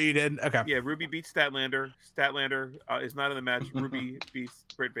 said. Oh, you did? Okay. Yeah, Ruby beats Statlander. Statlander is not in the match. Ruby beats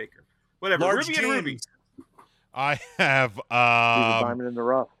Britt Baker. Whatever. Large Ruby and Ruby. James. I have. He's a diamond in the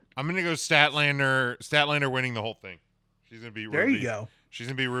rough. I'm gonna go Statlander. Statlander winning the whole thing. She's gonna be Ruby. There you go. She's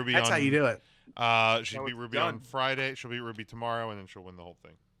gonna be Ruby. That's on, how you do it. She'll be it's Ruby done. on Friday. She'll be Ruby tomorrow, and then she'll win the whole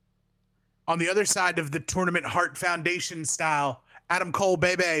thing. On the other side of the tournament, Hart Foundation style, Adam Cole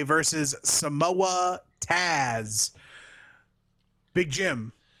Bebe versus Samoa Taz. Big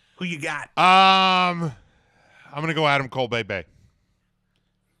Jim, who you got? I'm gonna go Adam Cole Bay.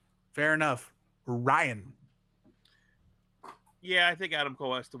 Fair enough. Ryan. Yeah, I think Adam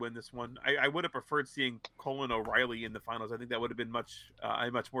Cole has to win this one. I would have preferred seeing Cole and O'Reilly in the finals. I think that would have been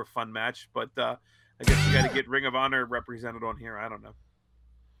a much more fun match. But I guess you got to get Ring of Honor represented on here. I don't know.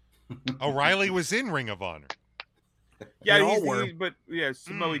 O'Reilly was in Ring of Honor. Yeah, They all were. but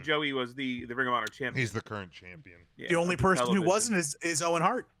Samoa Joey was the Ring of Honor champion. He's the current champion. Yeah, The only person who television. wasn't is Owen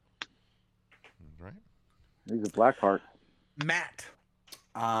Hart. Right. He's a Blackheart. Matt.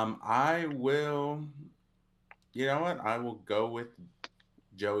 I will. You know what? I will go with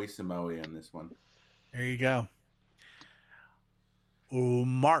Joey Samoa on this one. There you go. Oh,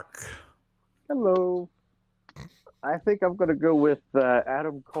 Mark. Hello. I think I'm going to go with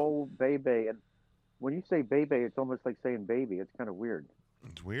Adam Cole, Bebe. And when you say Bebe, it's almost like saying baby. It's kind of weird.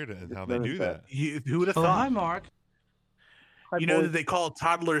 It's weird how they do that. Who would have thought? Hi, Mark. Hi, You know boys. that they call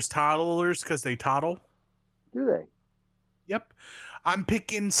toddlers because they toddle? Do they? Yep. I'm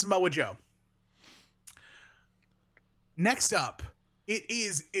picking Samoa Joe. Next up, it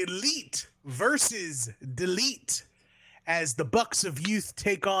is Elite versus Delete as the Bucks of Youth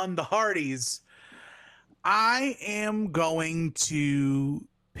take on the Hardys. I am going to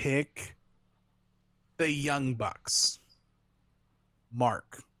pick the Young Bucks.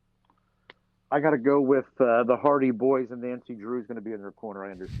 Mark. I got to go with the Hardy Boys, and Nancy Drew's going to be in their corner.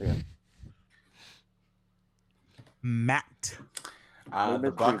 I understand. Matt. No The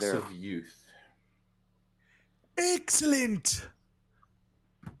mystery Bucks there. of Youth. Excellent.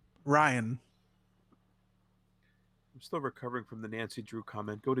 Ryan. I'm still recovering from the Nancy Drew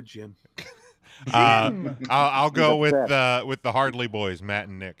comment. Go to Jim. I'll go with upset. the Hardley boys, Matt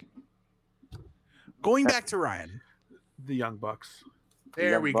and Nick. Going back to Ryan. The Young Bucks.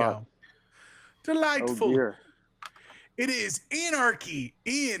 There Young we Bucks. go. Delightful. Oh, dear. It is Anarchy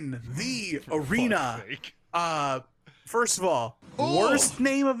in the arena. First of all, worst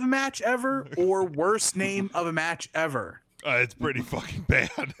name of a match ever or worst name of a match ever? It's pretty fucking bad.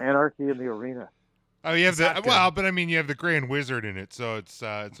 Anarchy in the arena. Oh, you have the not good. but I mean, you have the Grand Wizard in it, so it's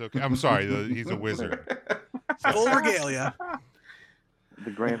okay. I'm sorry, he's a wizard. Full regalia.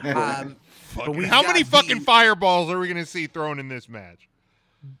 The Grand But we've How got many fucking the- fireballs are we gonna see thrown in this match?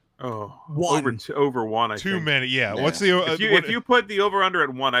 Oh, One. over one. I Too think. many. Yeah. Yeah. What's the? If you put the over under at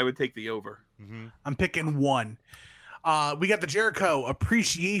 1, I would take the over. I'm picking 1. We got the Jericho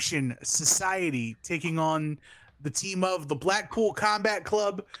Appreciation Society taking on the team of the Blackpool Combat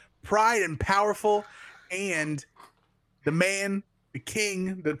Club, Pride and Powerful, and the man, the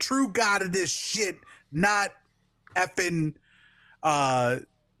king, the true god of this shit, not effing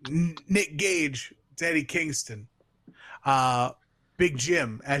Nick Gage, it's Eddie Kingston. Big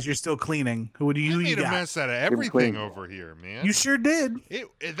Jim, as you're still cleaning. Who do you made a got? mess out of everything over here, man. You sure did.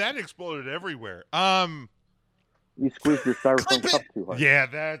 That exploded everywhere. You squeezed your styrofoam cup too hard. Yeah,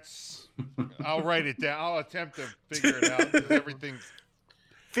 that's. I'll write it down. I'll attempt to figure it out. 'Cause everything's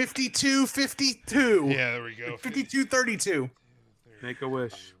 52-52. Yeah, there we go. 52-32. Make a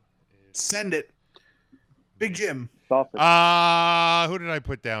wish. Send it. Big Jim. Who did I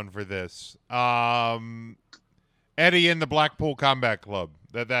put down for this? Eddie and the Blackpool Combat Club.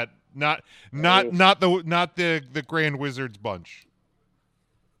 Not the Grand Wizards bunch.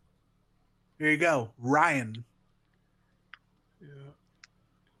 Here you go, Ryan.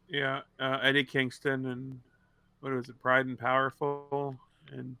 Yeah, Eddie Kingston and what was it? Pride and Powerful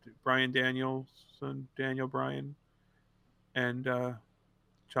and Brian Danielson, Daniel Bryan, and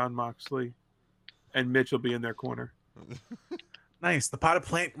John Moxley, and Mitch will be in their corner. Nice. The Potted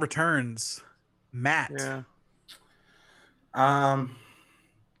Plant returns. Matt. Yeah.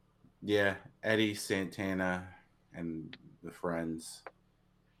 Yeah, Eddie, Santana, and the Friends.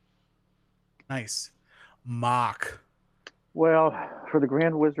 Nice. Mock. Well, for the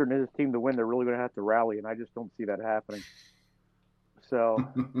Grand Wizard and his team to win, they're really going to have to rally, and I just don't see that happening. So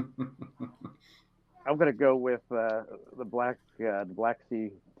I'm going to go with the Black Sea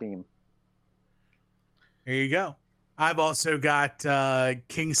team. There you go. I've also got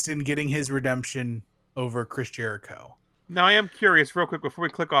Kingston getting his redemption over Chris Jericho. Now I am curious, real quick, before we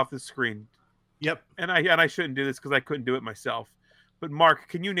click off the screen. Yep. And I shouldn't do this because I couldn't do it myself. But Mark,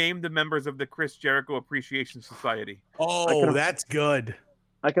 can you name the members of the Chris Jericho Appreciation Society? Oh, that's good.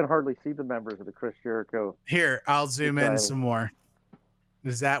 I can hardly see the members of the Chris Jericho. Here, I'll zoom in some more.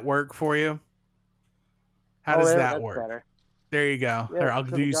 Does that work for you? How does that that's work? better. There you go. Yeah, Here, I'll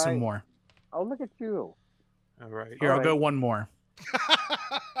so do the you some guy- more. Oh, look at you. All right. Here, All I'll go right. one more.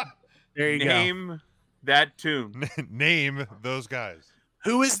 There you go. Name that tune. Name those guys.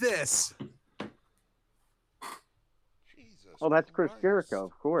 Who is this? Oh, that's Chris Jericho,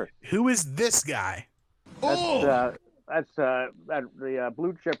 of course. Who is this guy? That's the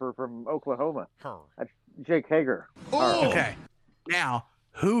blue chipper from Oklahoma. That's Jake Hager. Okay. Now,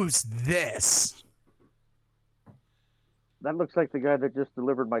 who's this? That looks like the guy that just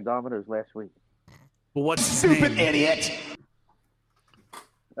delivered my Domino's last week. Well, what's his name? idiot.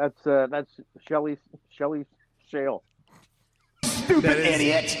 That's Shelly Shale. Stupid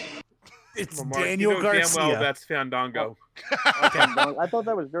idiot. It's Well, Mark, Daniel you know Garcia. Damn well that's Fandango. I thought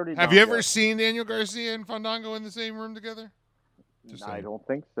that was Dirty. Have you Dom, ever though. seen Daniel Garcia and Fandango in the same room together? Just I saying. don't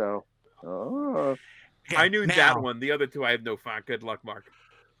think so. Oh. Okay, I knew now, that one. The other two, I have no fun. Good luck, Mark.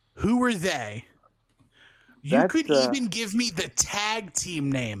 Who were they? You That's, could even give me the tag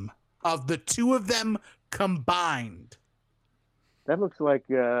team name of the two of them combined. That looks like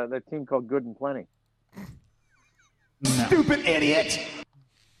that team called Good and Plenty. No. Stupid idiot.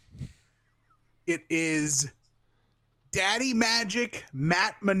 It is Daddy Magic,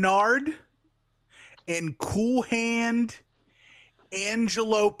 Matt Menard, and Cool Hand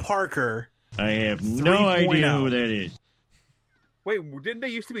Angelo Parker. I have no idea who that is. Wait, didn't they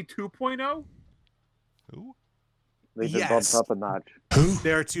used to be 2.0? Who? They've been Yes. bumped up a notch.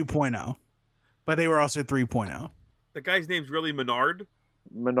 They're 2.0, but they were also 3.0. The guy's name's really Menard,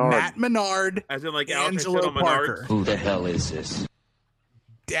 Menard. Matt Menard, as in like Alex Angelo Menard. Parker, Who the hell is this?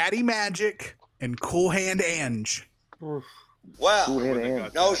 Daddy Magic, and Cool Hand Ange. Cool Well, Hand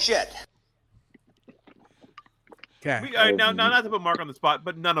Ange. no shit. Okay. Now, not to put Mark on the spot,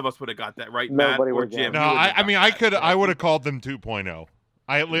 but none of us would have got that, right, Matt Nobody or would've Jim? No, You wouldn't have I mean, got I that, could, right? I would have called them 2.0.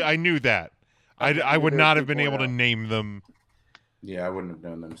 I knew that. I would they're not have been able to 2.0. name them. Yeah, I wouldn't have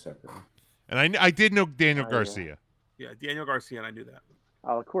known them separately. And I did know Daniel yeah. Garcia. Yeah, Daniel Garcia, and I knew that.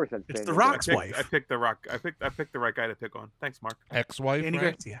 Oh, of course that's It's Daniel The Rock's Garcia. wife. I picked the Rock. I picked the right guy to pick on. Thanks, Mark. Ex-wife, Danny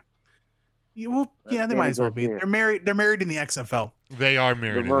right? Garcia. Yeah, well, yeah, they Danny might as well be. Garcia. They're married in the XFL. They are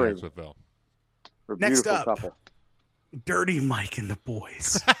married in the married. XFL. For a Next beautiful up. couple. Dirty Mike and the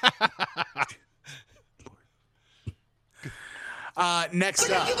boys. Next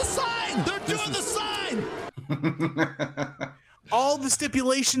up. the sign. They're doing the sign. All the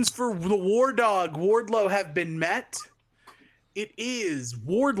stipulations for the War Dog Wardlow have been met. It is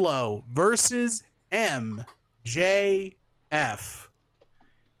Wardlow versus MJF.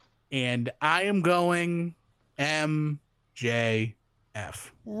 And I am going MJF.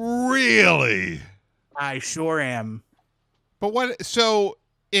 Really? I sure am. But what? So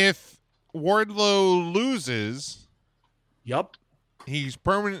if Wardlow loses, Yup. he's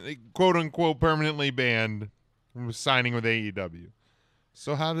permanently, quote unquote, permanently banned from signing with AEW.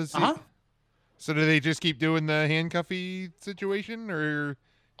 So how does he? So do they just keep doing the handcuffy situation, or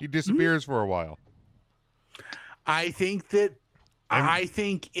he disappears for a while? I think that I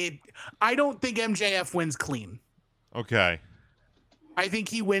don't think MJF wins clean. Okay. I think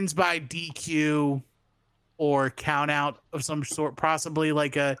he wins by DQ or count out of some sort, possibly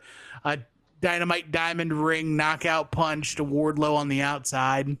like a Dynamite Diamond Ring knockout punch to Wardlow on the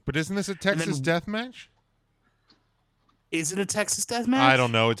outside. But isn't this a Texas death match? Is it a Texas death match? I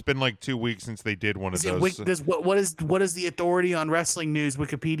don't know. It's been like 2 weeks since they did one of those. What does the authority on wrestling news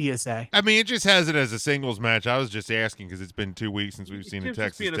Wikipedia say? I mean, it just has it as a singles match. I was just asking because it's been 2 weeks since we've seen a Jim's just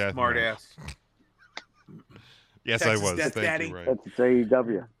Texas being a death smart match. ass. Yes, Texas I was. Death Thank Daddy. you, right. That's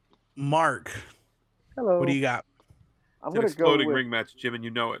AEW. Mark, Hello. what do you got? I'm It's an going to go exploding with, ring match, Jim, and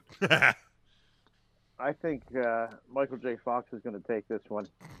you know it. I think Michael J. Fox is going to take this one.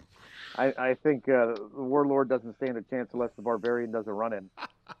 I think the Warlord doesn't stand a chance unless the Barbarian does a run-in.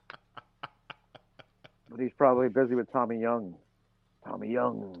 But he's probably busy with Tommy Young. Tommy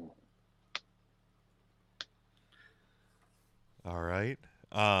Young. All right.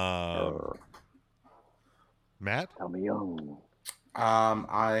 Matt? Tommy Young.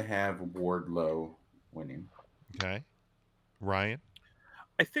 I have Wardlow winning. Okay. Ryan?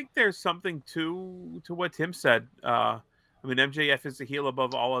 I think there's something to what Tim said. I mean, MJF is the heel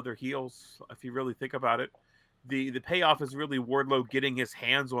above all other heels. If you really think about it, the payoff is really Wardlow getting his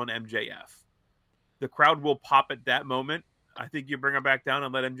hands on MJF. The crowd will pop at that moment. I think you bring him back down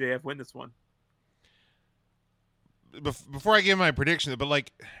and let MJF win this one. Before I give my prediction, but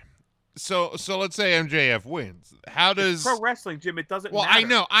like, so let's say MJF wins. How does It's pro wrestling, Jim? It doesn't. Well,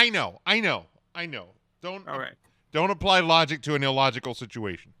 matter. I know. Don't All right. Don't apply logic to an illogical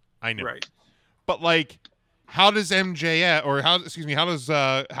situation. I know. Right. But like, how does MJF or how does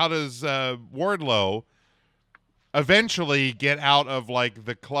Wardlow eventually get out of like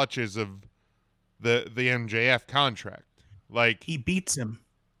the clutches of the MJF contract? Like he beats him.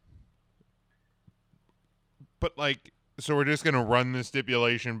 But like, so we're just gonna run the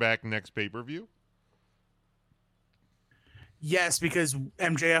stipulation back next pay-per-view? Yes, because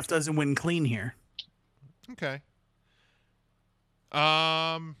MJF doesn't win clean here. Okay. He's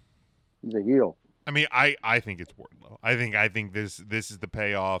a heel. I mean, I think it's Wardlow. I think this is the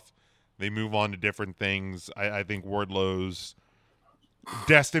payoff. They move on to different things. I think Wardlow's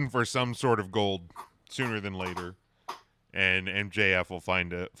destined for some sort of gold sooner than later, and MJF will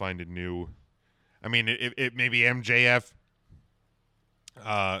find a new. I mean, it maybe MJF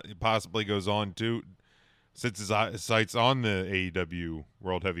It possibly goes on to sets his sights on the AEW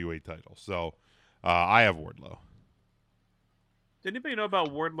World Heavyweight title. So I have Wardlow. Did anybody know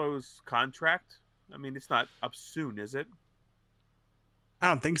about Wardlow's contract? I mean, it's not up soon, is it? I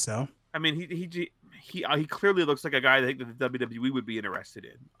don't think so. I mean, he clearly looks like a guy that the WWE would be interested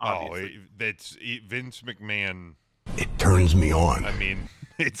in. Obviously. That's Vince McMahon. It turns me on. I mean,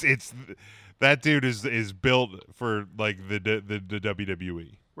 it's that dude is built for like the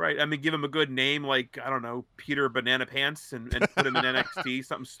WWE. Right. I mean, give him a good name like, I don't know, Peter Banana Pants and put him in NXT,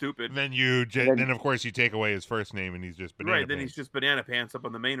 something stupid. Then of course you take away his first name and he's just Banana Pants. Then he's just Banana Pants up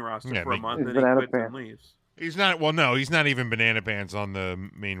on the main roster Yeah, for a month and he Banana quits and Pants. leaves. He's not. Well, no, he's not even Banana Pants on the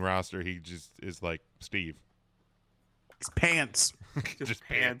main roster. He just is like Steve. It's pants. Just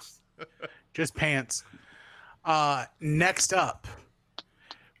pants. Just pants. Next up,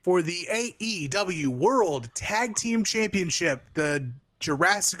 for the AEW World Tag Team Championship, the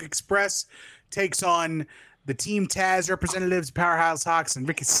Jurassic Express takes on the Team Taz representatives, Powerhouse Hawks and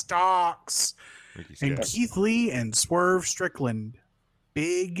Ricky Starks, and Keith Lee and Swerve Strickland.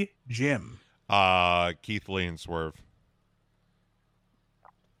 Big Jim. Keith Lee and Swerve.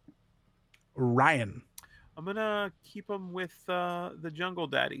 Ryan. I'm going to keep him with the Jungle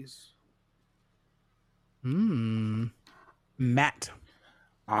Daddies. Matt.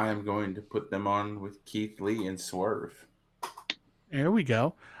 I am going to put them on with Keith Lee and Swerve. There we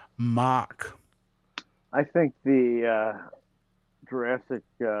go. Mark. I think the Jurassic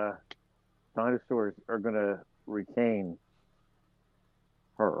dinosaurs are going to retain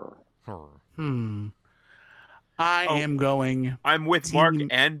her. I am going. I'm with Team... Mark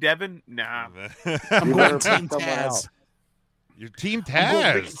and Devin. Nah. I'm going Team Taz. Your Team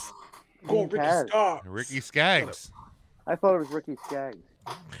Taz. Go Ricky Starks. Ricky Skaggs. I thought it was Ricky Skaggs.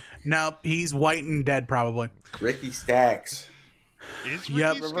 No, he's white and dead probably. Ricky Stacks. Is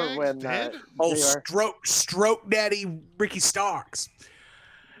Yep. Ricky Remember Skaggs when, dead? Oh, JR? stroke daddy Ricky Starks.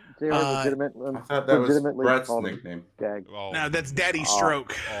 JR I thought that was legitimately Brett's called him nickname. Skaggs. Oh, No, that's Daddy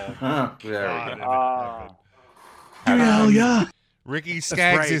Stroke. There we God, go. Hell yeah. Ricky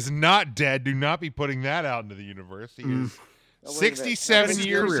Skaggs right. is not dead. Do not be putting that out into the universe. He is Oh, wait a minute. 67 That's his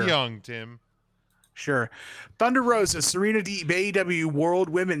years career. young, Tim. Sure. Thunder Rosa, Serena Deeb, AEW World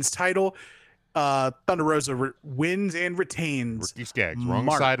Women's Title. Thunder Rosa wins and retains. Ricky Skaggs, wrong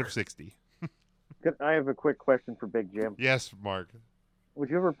Mark. side of 60. I have a quick question for Big Jim. Yes, Mark. Would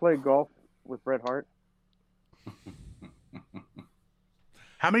you ever play golf with Bret Hart?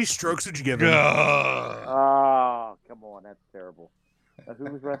 How many strokes would you give him? Oh, come on, that's terrible.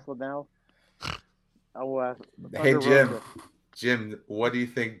 Who's wrestling now? Oh, Hey, Thunder Jim. Rosa. Jim, what do you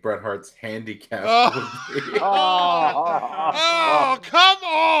think Bret Hart's handicap would be? Oh, come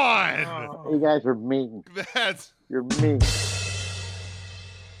on! You guys are mean. That's You're mean.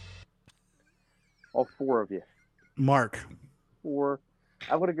 All four of you. Mark. Four.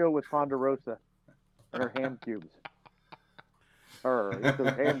 I want to go with Ponderosa and her ham cubes. Her. It's those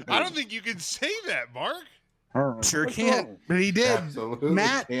ham cubes. I don't think you can say that, Mark. Sure What's can't, wrong? but he did. Absolutely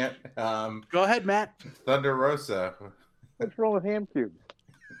Matt. can't. Go ahead, Matt. Thunder Rosa. What's wrong with ham cubes?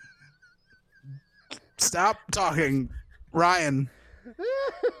 Stop talking. Ryan.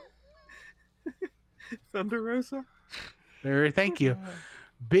 Thunder Rosa? There, thank you.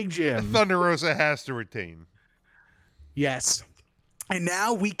 Big Jim. Thunder Rosa has to retain. Yes. And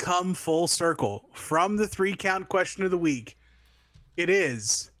now we come full circle from the 3-count question of the week. It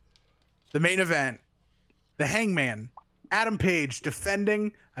is the main event. The Hangman, Adam Page,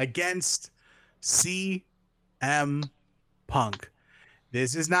 defending against CM Punk.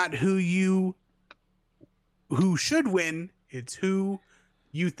 This is not who should win. It's who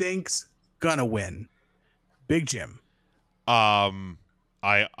you think's gonna win. Big Jim. I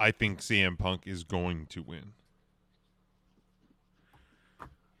think CM Punk is going to win.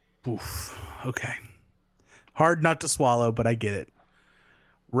 Oof. Okay. Hard not to swallow, but I get it.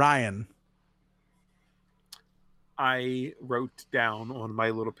 Ryan. I wrote down on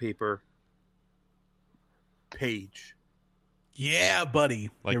my little paper, Page. Yeah, buddy.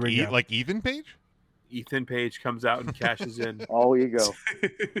 Like Here we go. like Ethan Page? Ethan Page comes out and cashes in. Oh, you go.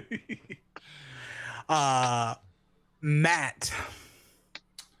 Matt.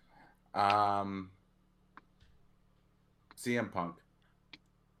 CM Punk.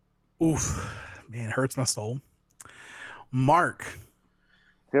 Oof. Man, it hurts my soul. Mark.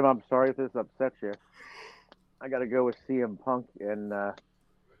 Tim, I'm sorry if this upsets you. I got to go with CM Punk. And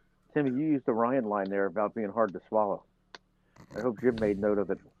Tim, you used the Ryan line there about being hard to swallow. I hope Jim made note of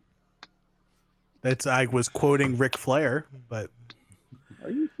it. I was quoting Ric Flair, but Are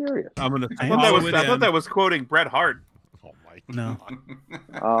you serious? I thought that was quoting Bret Hart. Oh my No.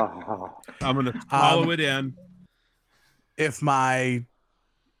 I'm gonna follow it in. If my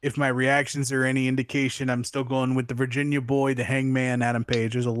reactions are any indication, I'm still going with the Virginia boy, the Hangman, Adam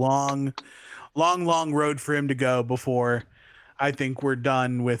Page. There's a long road for him to go before I think we're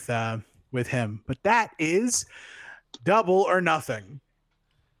done with him. But that is Double or Nothing.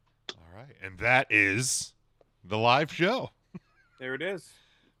 All right, and that is the live show. There it is.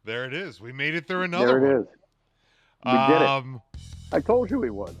 There it is. We made it through another one. There it is. We did it. I told you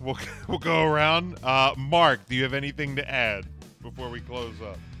we would. We'll go around. Mark, do you have anything to add before we close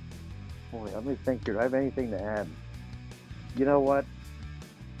up? Boy, let me think here. Do I have anything to add? You know what?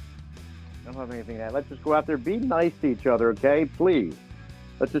 I don't have anything to add. Let's just go out there, be nice to each other, okay? Please.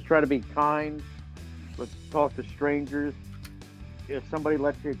 Let's just try to be kind. Let's talk to strangers. If somebody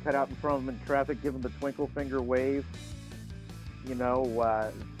lets you cut out in front of them in traffic, give them the twinkle finger wave. You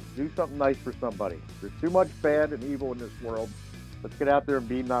know, do something nice for somebody. There's too much bad and evil in this world. Let's get out there and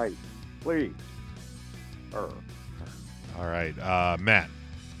be nice. Please. All right. Matt.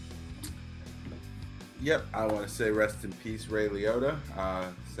 Yep, I want to say rest in peace, Ray Liotta.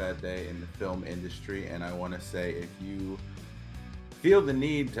 Sad day in the film industry. And I want to say if you feel the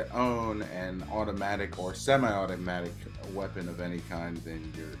need to own an automatic or semi-automatic weapon of any kind,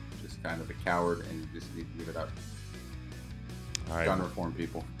 then you're just kind of a coward and you just need to give it up. All right. Gun reform,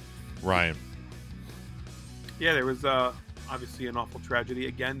 people. Ryan. Yeah, there was obviously an awful tragedy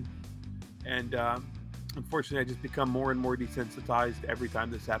again. And unfortunately, I just become more and more desensitized every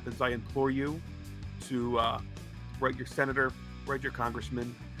time this happens. I implore you to write your senator, write your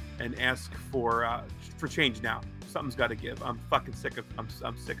congressman, and ask for change now. Something's got to give. I'm fucking sick of.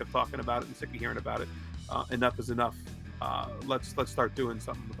 I'm sick of talking about it and sick of hearing about it. Enough is enough. Let's start doing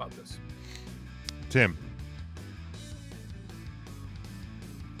something about this. Tim.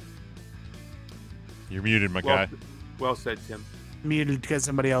 You're muted, my guy. Well said, Tim. Muted because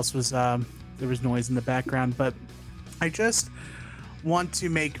somebody else was there was noise in the background, but I just want to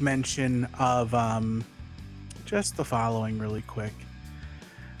make mention of just the following really quick.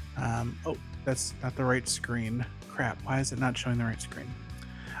 Oh, that's not the right screen. Crap, why is it not showing the right screen?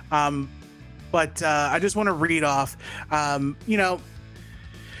 But I just want to read off, Megan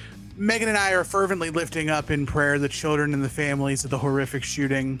and I are fervently lifting up in prayer the children and the families of the horrific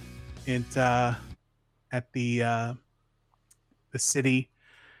shooting at the city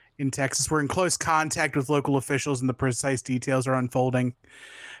in Texas. We're in close contact with local officials and the precise details are unfolding.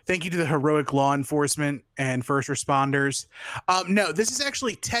 Thank you to the heroic law enforcement and first responders. No, this is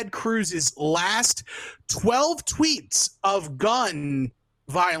actually Ted Cruz's last 12 tweets of gun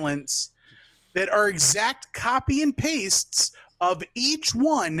violence that are exact copy and pastes of each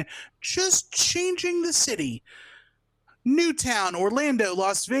one, just changing the city. Newtown, Orlando,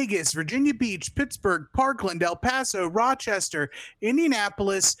 Las Vegas, Virginia Beach, Pittsburgh, Parkland, El Paso, Rochester,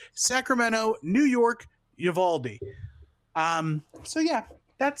 Indianapolis, Sacramento, New York, Uvalde. So yeah,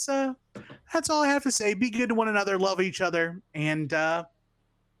 that's all I have to say. Be good to one another, love each other, and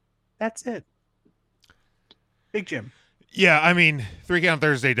that's it. Big Jim. Yeah, I mean,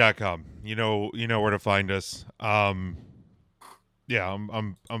 3countthursday.com. You know where to find us. Yeah,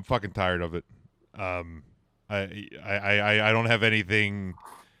 I'm fucking tired of it. I don't have anything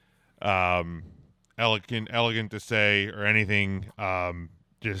elegant to say or anything.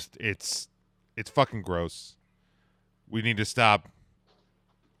 Just it's fucking gross. We need to stop.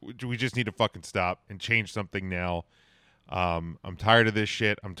 We just need to fucking stop and change something now. I'm tired of this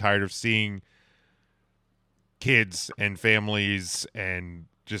shit. I'm tired of seeing kids and families and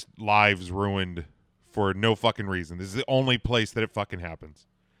just lives ruined for no fucking reason. This is the only place that it fucking happens.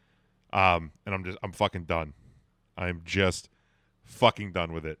 And I'm fucking done. I'm just fucking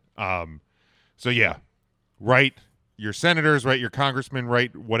done with it. So yeah, write your senators, write your congressmen,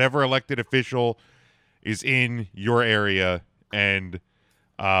 write whatever elected official is in your area and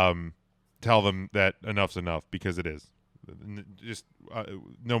tell them that enough's enough, because it is. Just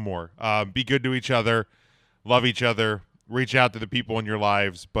no more. Be good to each other, love each other, reach out to the people in your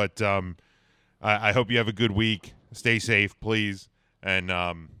lives. But I hope you have a good week. Stay safe, please. And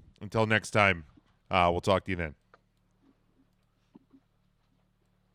until next time, we'll talk to you then.